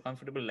we are so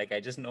comfortable. I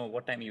just know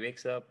what time he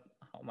wakes up,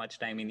 how much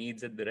time he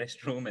needs at the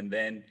restroom, and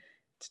then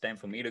it's time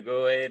for me to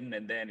go in.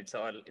 And then it's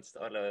all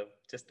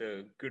just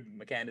a good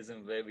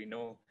mechanism where we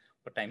know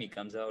what time he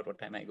comes out, what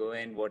time I go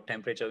in, what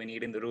temperature we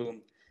need in the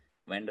room,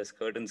 when does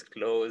curtains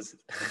close.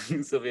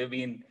 So we've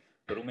been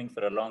rooming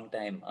for a long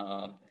time.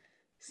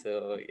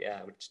 So yeah,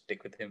 I would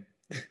stick with him.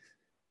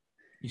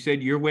 You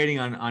said you're waiting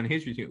on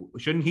his routine.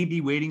 Shouldn't he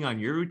be waiting on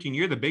your routine?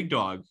 You're the big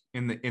dog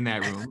in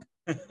that room.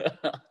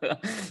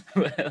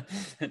 Well,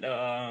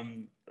 I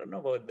don't know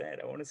about that.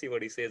 I want to see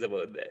what he says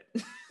about that.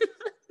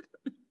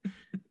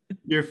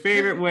 Your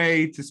favorite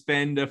way to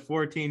spend a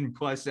 14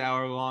 plus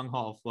hour long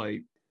haul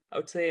flight? I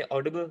would say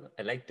Audible.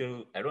 I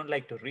don't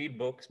like to read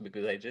books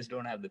because I just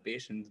don't have the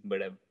patience,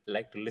 but I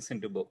like to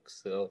listen to books.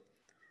 So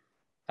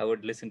I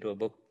would listen to a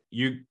book.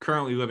 You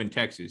currently live in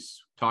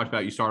Texas. Talked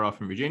about you started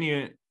off in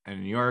Virginia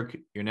and New York.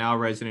 You're now a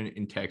resident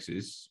in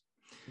Texas.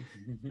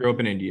 Grew up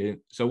in India.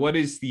 So what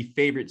is the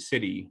favorite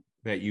city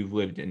that you've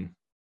lived in?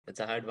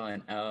 That's a hard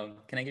one.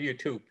 Can I give you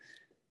two?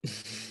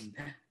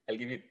 I'll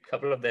give you a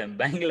couple of them.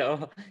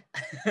 Bangalore,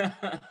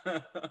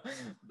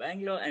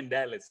 Bangalore and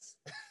Dallas.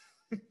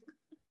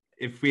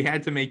 If we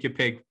had to make a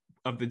pick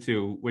of the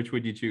two, which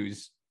would you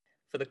choose?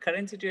 For the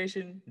current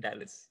situation,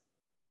 Dallas.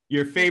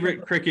 Your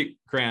favorite cricket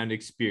ground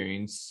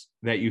experience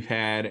that you've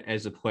had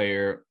as a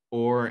player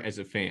or as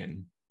a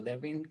fan? There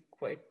have been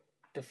quite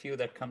a few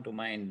that come to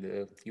mind.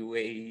 The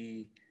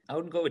UAE. I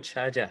would go with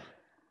Sharjah.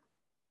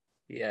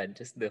 Yeah,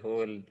 just the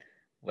whole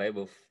vibe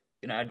of,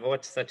 I'd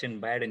watch Sachin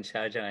bat in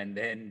Sharjah, and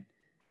then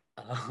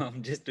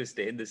just to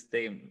stay in the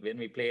same, when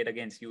we played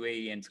against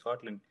UAE and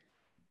Scotland,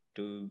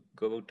 to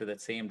go to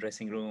that same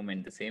dressing room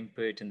and the same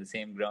pitch and the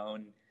same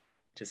ground,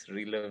 just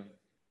relive.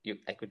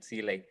 I could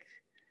see like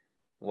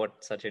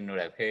what Sachin would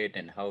have hit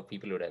and how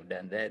people would have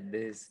done that,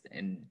 this,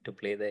 and to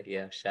play there,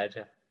 yeah,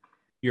 Sharjah.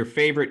 Your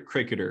favorite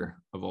cricketer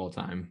of all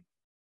time?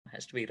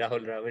 Has to be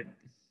Rahul Dravid.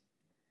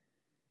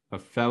 A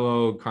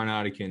fellow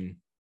Karnataka.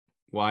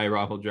 Why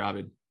Rahul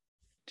Dravid?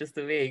 Just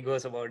the way he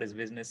goes about his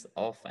business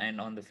off and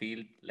on the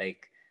field.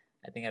 Like,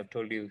 I think I've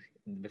told you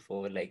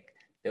before, like,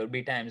 there would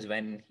be times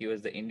when he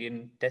was the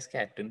Indian test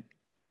captain,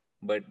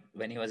 but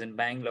when he was in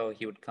Bangalore,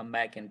 he would come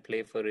back and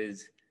play for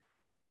his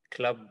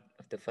club,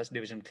 the first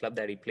division club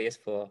that he plays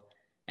for,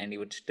 and he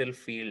would still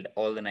field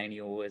all the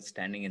 90 overs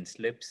standing in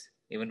slips,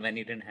 even when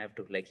he didn't have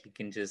to. Like, he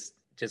can just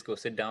go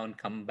sit down,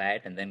 come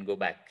bat, and then go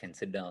back and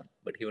sit down.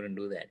 But he wouldn't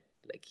do that.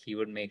 Like, he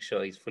would make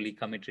sure he's fully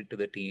committed to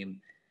the team,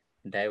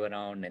 dive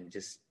around and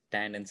just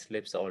stand in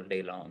slips all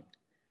day long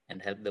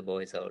and help the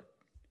boys out.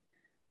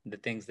 The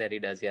things that he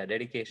does, yeah,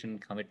 dedication,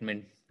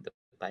 commitment, the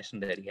passion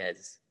that he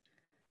has.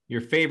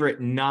 Your favorite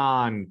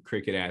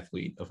non-cricket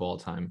athlete of all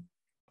time?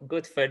 Go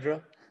with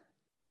Federer.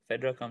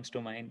 Federer comes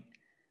to mind.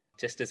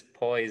 Just his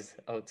poise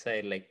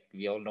outside, like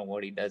we all know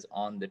what he does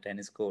on the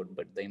tennis court,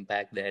 but the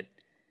impact that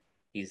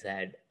he's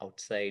had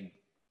outside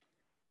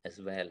as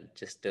well.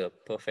 Just a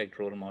perfect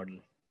role model.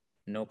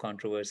 No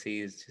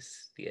controversies,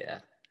 just, yeah.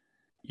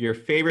 Your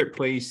favorite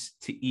place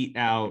to eat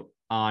out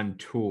on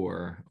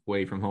tour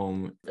away from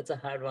home? That's a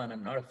hard one.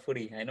 I'm not a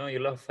foodie. I know you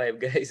love Five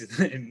Guys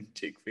and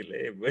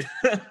Chick-fil-A, but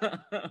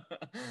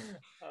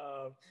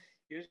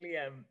usually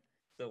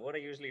so what I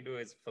usually do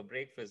is for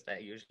breakfast, I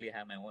usually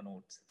have my own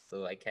oats.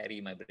 So I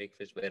carry my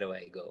breakfast wherever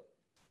I go.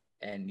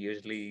 And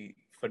usually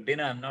for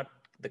dinner, I'm not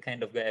the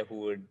kind of guy who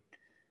would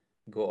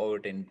go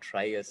out and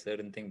try a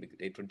certain thing.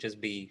 It would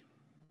just be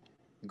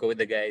go with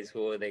the guys,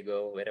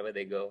 wherever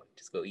they go,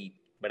 just go eat.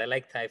 But I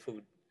like Thai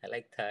food. I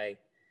like Thai.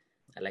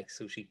 I like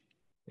sushi.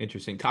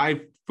 Interesting.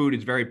 Thai food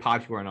is very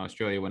popular in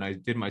Australia. When I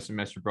did my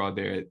semester abroad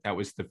there, that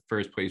was the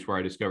first place where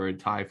I discovered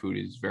Thai food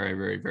is very,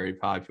 very, very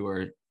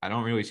popular. I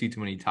don't really see too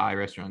many Thai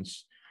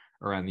restaurants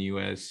around the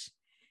US.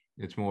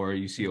 It's more,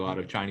 you see a lot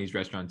of Chinese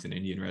restaurants and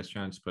Indian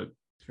restaurants, but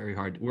it's very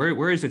hard.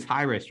 Where is a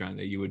Thai restaurant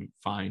that you would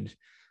find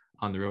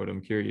on the road?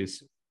 I'm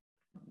curious.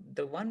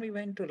 The one we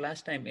went to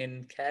last time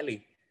in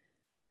Cali.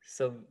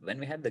 So when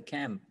we had the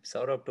camp,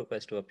 Saurabh took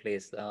us to a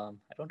place. I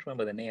don't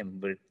remember the name,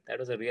 but that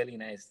was a really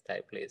nice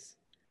Thai place.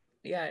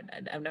 Yeah,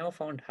 I've never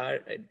found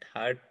it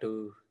hard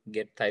to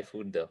get Thai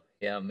food though.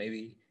 Yeah,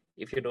 maybe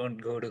if you don't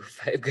go to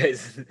Five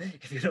Guys,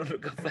 if you don't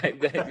look up Five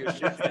Guys, you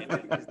should find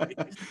it easily.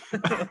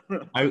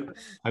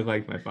 I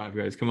like my Five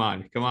Guys. Come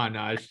on,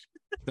 Naj.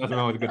 Nothing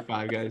wrong with a good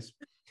Five Guys,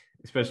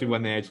 especially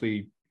when they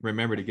actually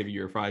remember to give you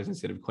your fries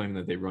instead of claiming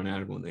that they run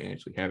out of them when they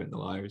actually have it in the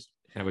liars.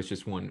 That was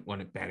just one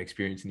bad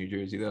experience in New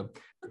Jersey, though.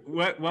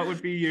 What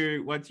would be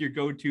what's your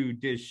go-to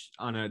dish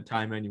on a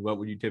Thai menu? What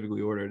would you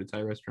typically order at a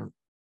Thai restaurant?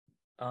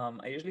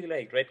 I usually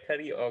like red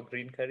curry or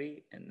green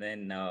curry, and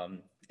then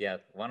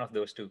one of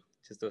those two,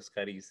 just those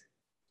curries.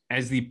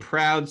 As the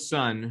proud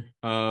son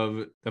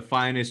of the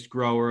finest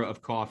grower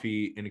of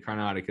coffee in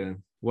Karnataka,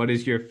 what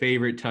is your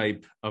favorite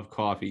type of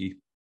coffee?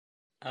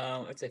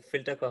 It's like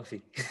filter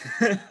coffee.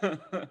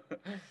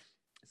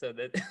 So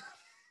that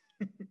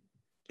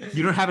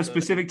you don't have a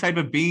specific type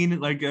of bean,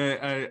 like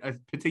a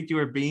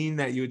particular bean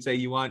that you would say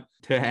you want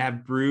to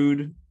have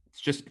brewed.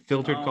 It's just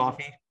filtered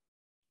coffee.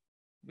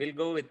 We'll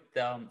go with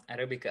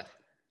Arabica.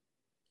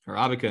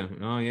 Arabica.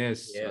 Oh,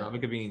 yes. Yeah.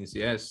 Arabica beans.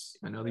 Yes.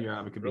 I know the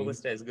Arabica beans.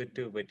 Robusta is good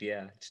too, but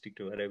yeah, stick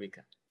to Arabica.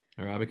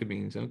 Arabica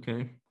beans.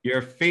 Okay.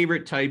 Your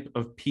favorite type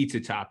of pizza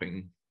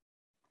topping?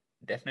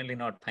 Definitely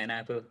not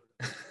pineapple.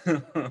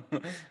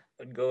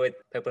 I'd go with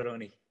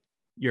pepperoni.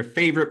 Your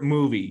favorite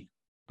movie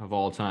of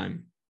all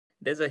time?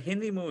 There's a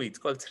Hindi movie. It's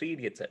called Three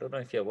Idiots. I don't know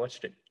if you have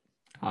watched it.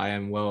 I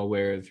am well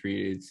aware of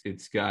 3.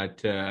 It's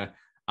got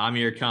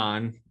Amir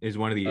Khan is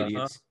one of the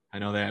idiots. I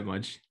know that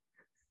much.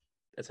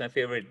 That's my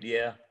favorite.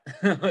 Yeah.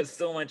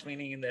 So much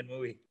meaning in that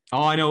movie.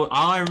 All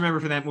I remember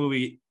from that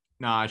movie,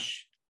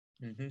 Nosh,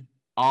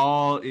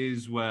 all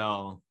is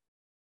well.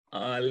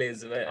 All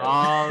is well.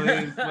 All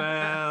is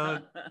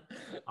well.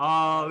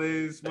 All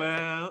is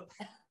well.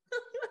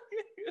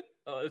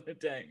 All the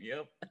time.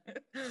 Yep.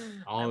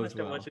 All I is must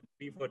have well. watched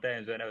it 3-4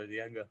 times when I was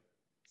younger.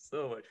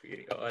 So much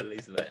feeling. All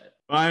is well.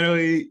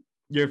 Finally,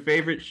 your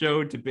favorite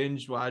show to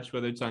binge watch,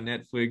 whether it's on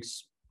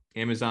Netflix,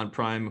 Amazon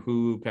Prime,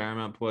 Hulu,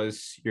 Paramount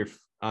Plus, your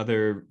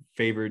other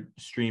favorite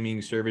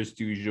streaming service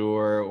du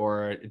jour,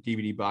 or a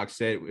DVD box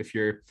set if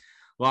you're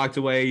locked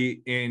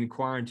away in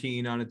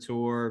quarantine on a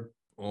tour,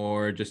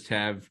 or just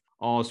have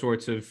all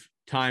sorts of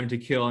time to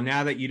kill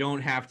now that you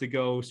don't have to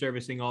go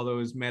servicing all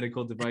those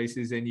medical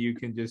devices and you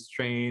can just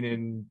train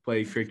and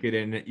play cricket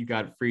and you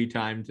got free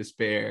time to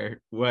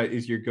spare. What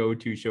is your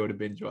go-to show to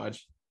binge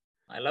watch?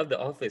 I love The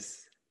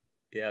Office.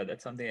 Yeah,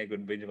 that's something I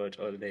could binge watch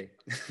all day.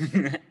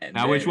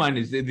 Now, which one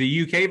is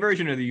the UK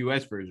version or the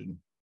US version?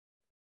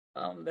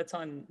 That's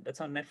on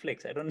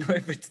Netflix. I don't know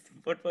if it's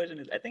what version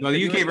is. I think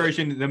the UK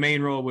version, the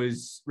main role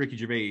was Ricky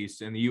Gervais,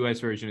 and the US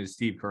version is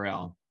Steve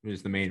Carell,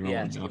 who's the main role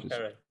in The Office.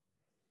 Carell.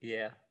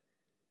 Yeah,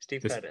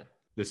 Steve Carell.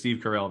 The Steve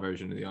Carell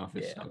version of The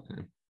Office. Yeah.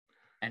 Okay.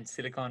 And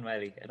Silicon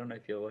Valley. I don't know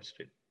if you watched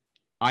it.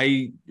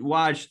 I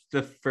watched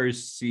the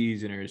first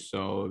season or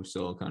so of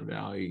Silicon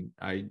Valley.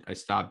 I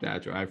stopped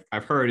after.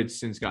 I've heard it's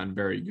since gotten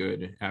very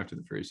good after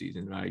the first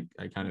season.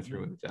 I kind of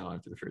threw in the towel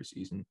after the first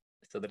season.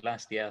 So the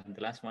last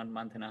 1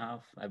 month and a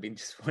half, I've been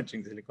just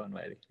watching Silicon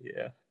Valley.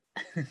 Yeah.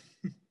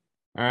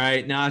 All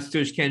right,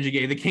 Nastush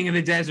Kenjige, the king of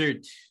the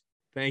desert.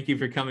 Thank you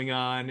for coming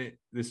on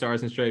the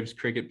Stars and Stripes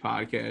Cricket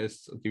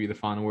Podcast. I'll give you the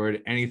final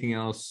word. Anything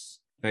else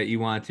that you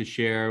want to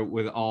share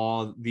with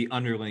all the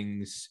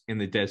underlings in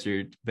the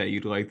desert that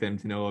you'd like them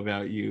to know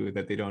about you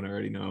that they don't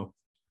already know?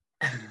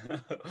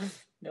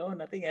 No,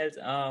 nothing else.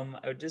 I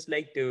would just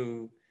like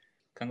to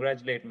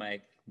congratulate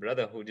my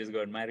brother who just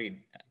got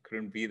married. I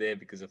couldn't be there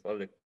because of all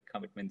the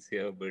commitments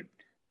here, but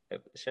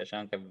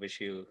Shashank, I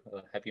wish you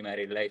a happy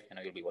married life. I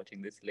know you'll be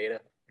watching this later.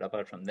 But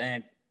apart from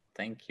that,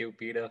 thank you,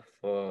 Peter,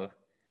 for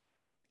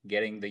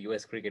getting the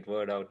US cricket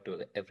word out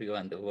to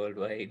everyone the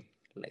worldwide.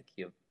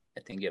 I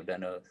think you've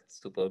done a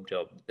superb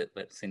job.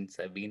 But since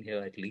I've been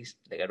here, at least,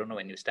 I don't know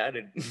when you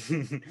started,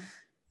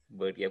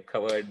 but you've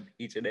covered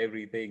each and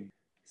everything.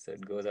 So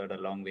it goes out a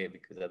long way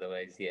because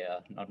otherwise,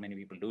 not many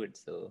people do it.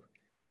 So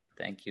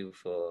thank you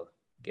for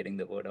getting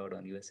the word out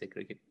on USA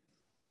cricket.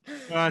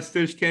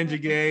 Stush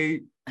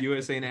Kenjige,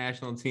 USA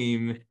national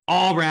team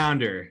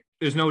all-rounder.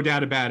 There's no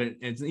doubt about it.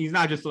 He's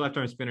not just a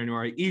left-arm spinner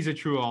anymore. He's a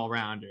true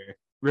all-rounder.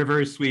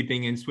 Reverse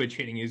sweeping and switch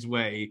hitting his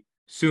way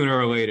sooner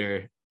or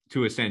later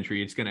to a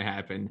century. It's going to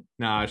happen.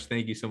 Nash,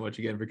 thank you so much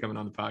again for coming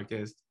on the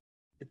podcast.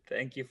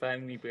 Thank you for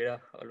having me, Peter.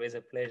 Always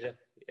a pleasure.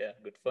 Yeah,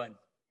 good fun.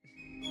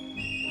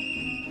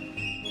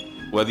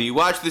 Whether you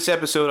watch this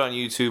episode on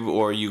YouTube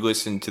or you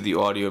listen to the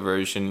audio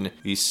version,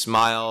 the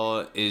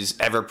smile is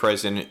ever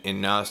present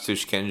in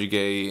Nastush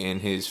Kenjige,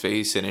 in his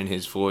face and in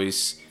his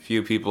voice.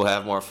 Few people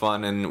have more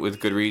fun, and with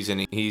good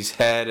reason. He's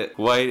had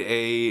quite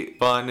a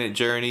fun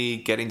journey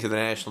getting to the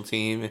national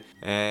team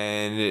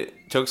and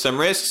took some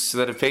risks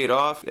that have paid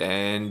off,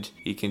 and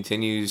he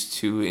continues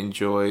to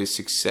enjoy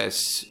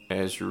success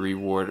as a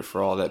reward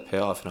for all that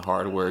payoff and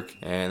hard work,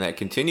 and that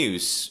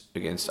continues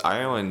against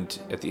Ireland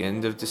at the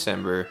end of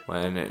December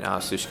when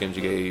Nastush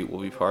Kenjige will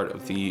be part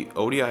of the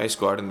ODI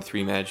squad in the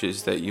 3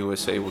 matches that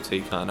USA will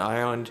take on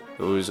Ireland.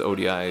 Those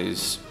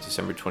ODIs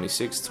December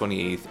 26th,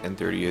 28th, and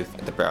 30th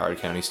at the Broward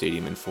County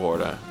Stadium in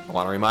Florida. I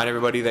want to remind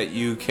everybody that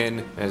you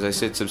can, as I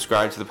said,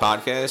 subscribe to the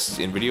podcast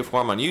in video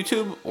form on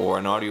YouTube or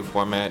in audio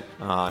format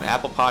on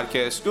Apple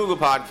Podcasts, Google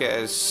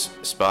Podcasts,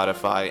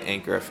 Spotify,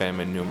 Anchor FM,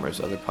 and numerous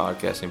other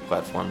podcasting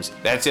platforms.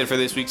 That's it for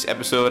this week's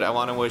episode. I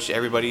want to wish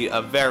everybody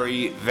a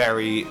very,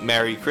 very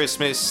Merry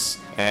Christmas,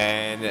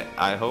 and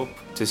I hope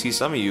to see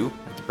some of you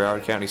at the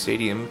Broward County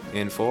Stadium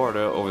in Florida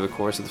over the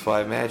course of the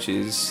 5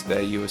 matches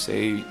that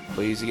USA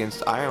plays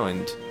against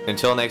Ireland.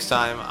 Until next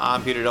time,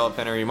 I'm Peter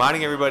Delapenna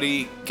reminding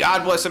everybody,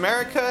 God bless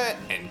America,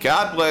 and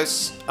God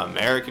bless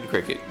American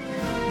cricket.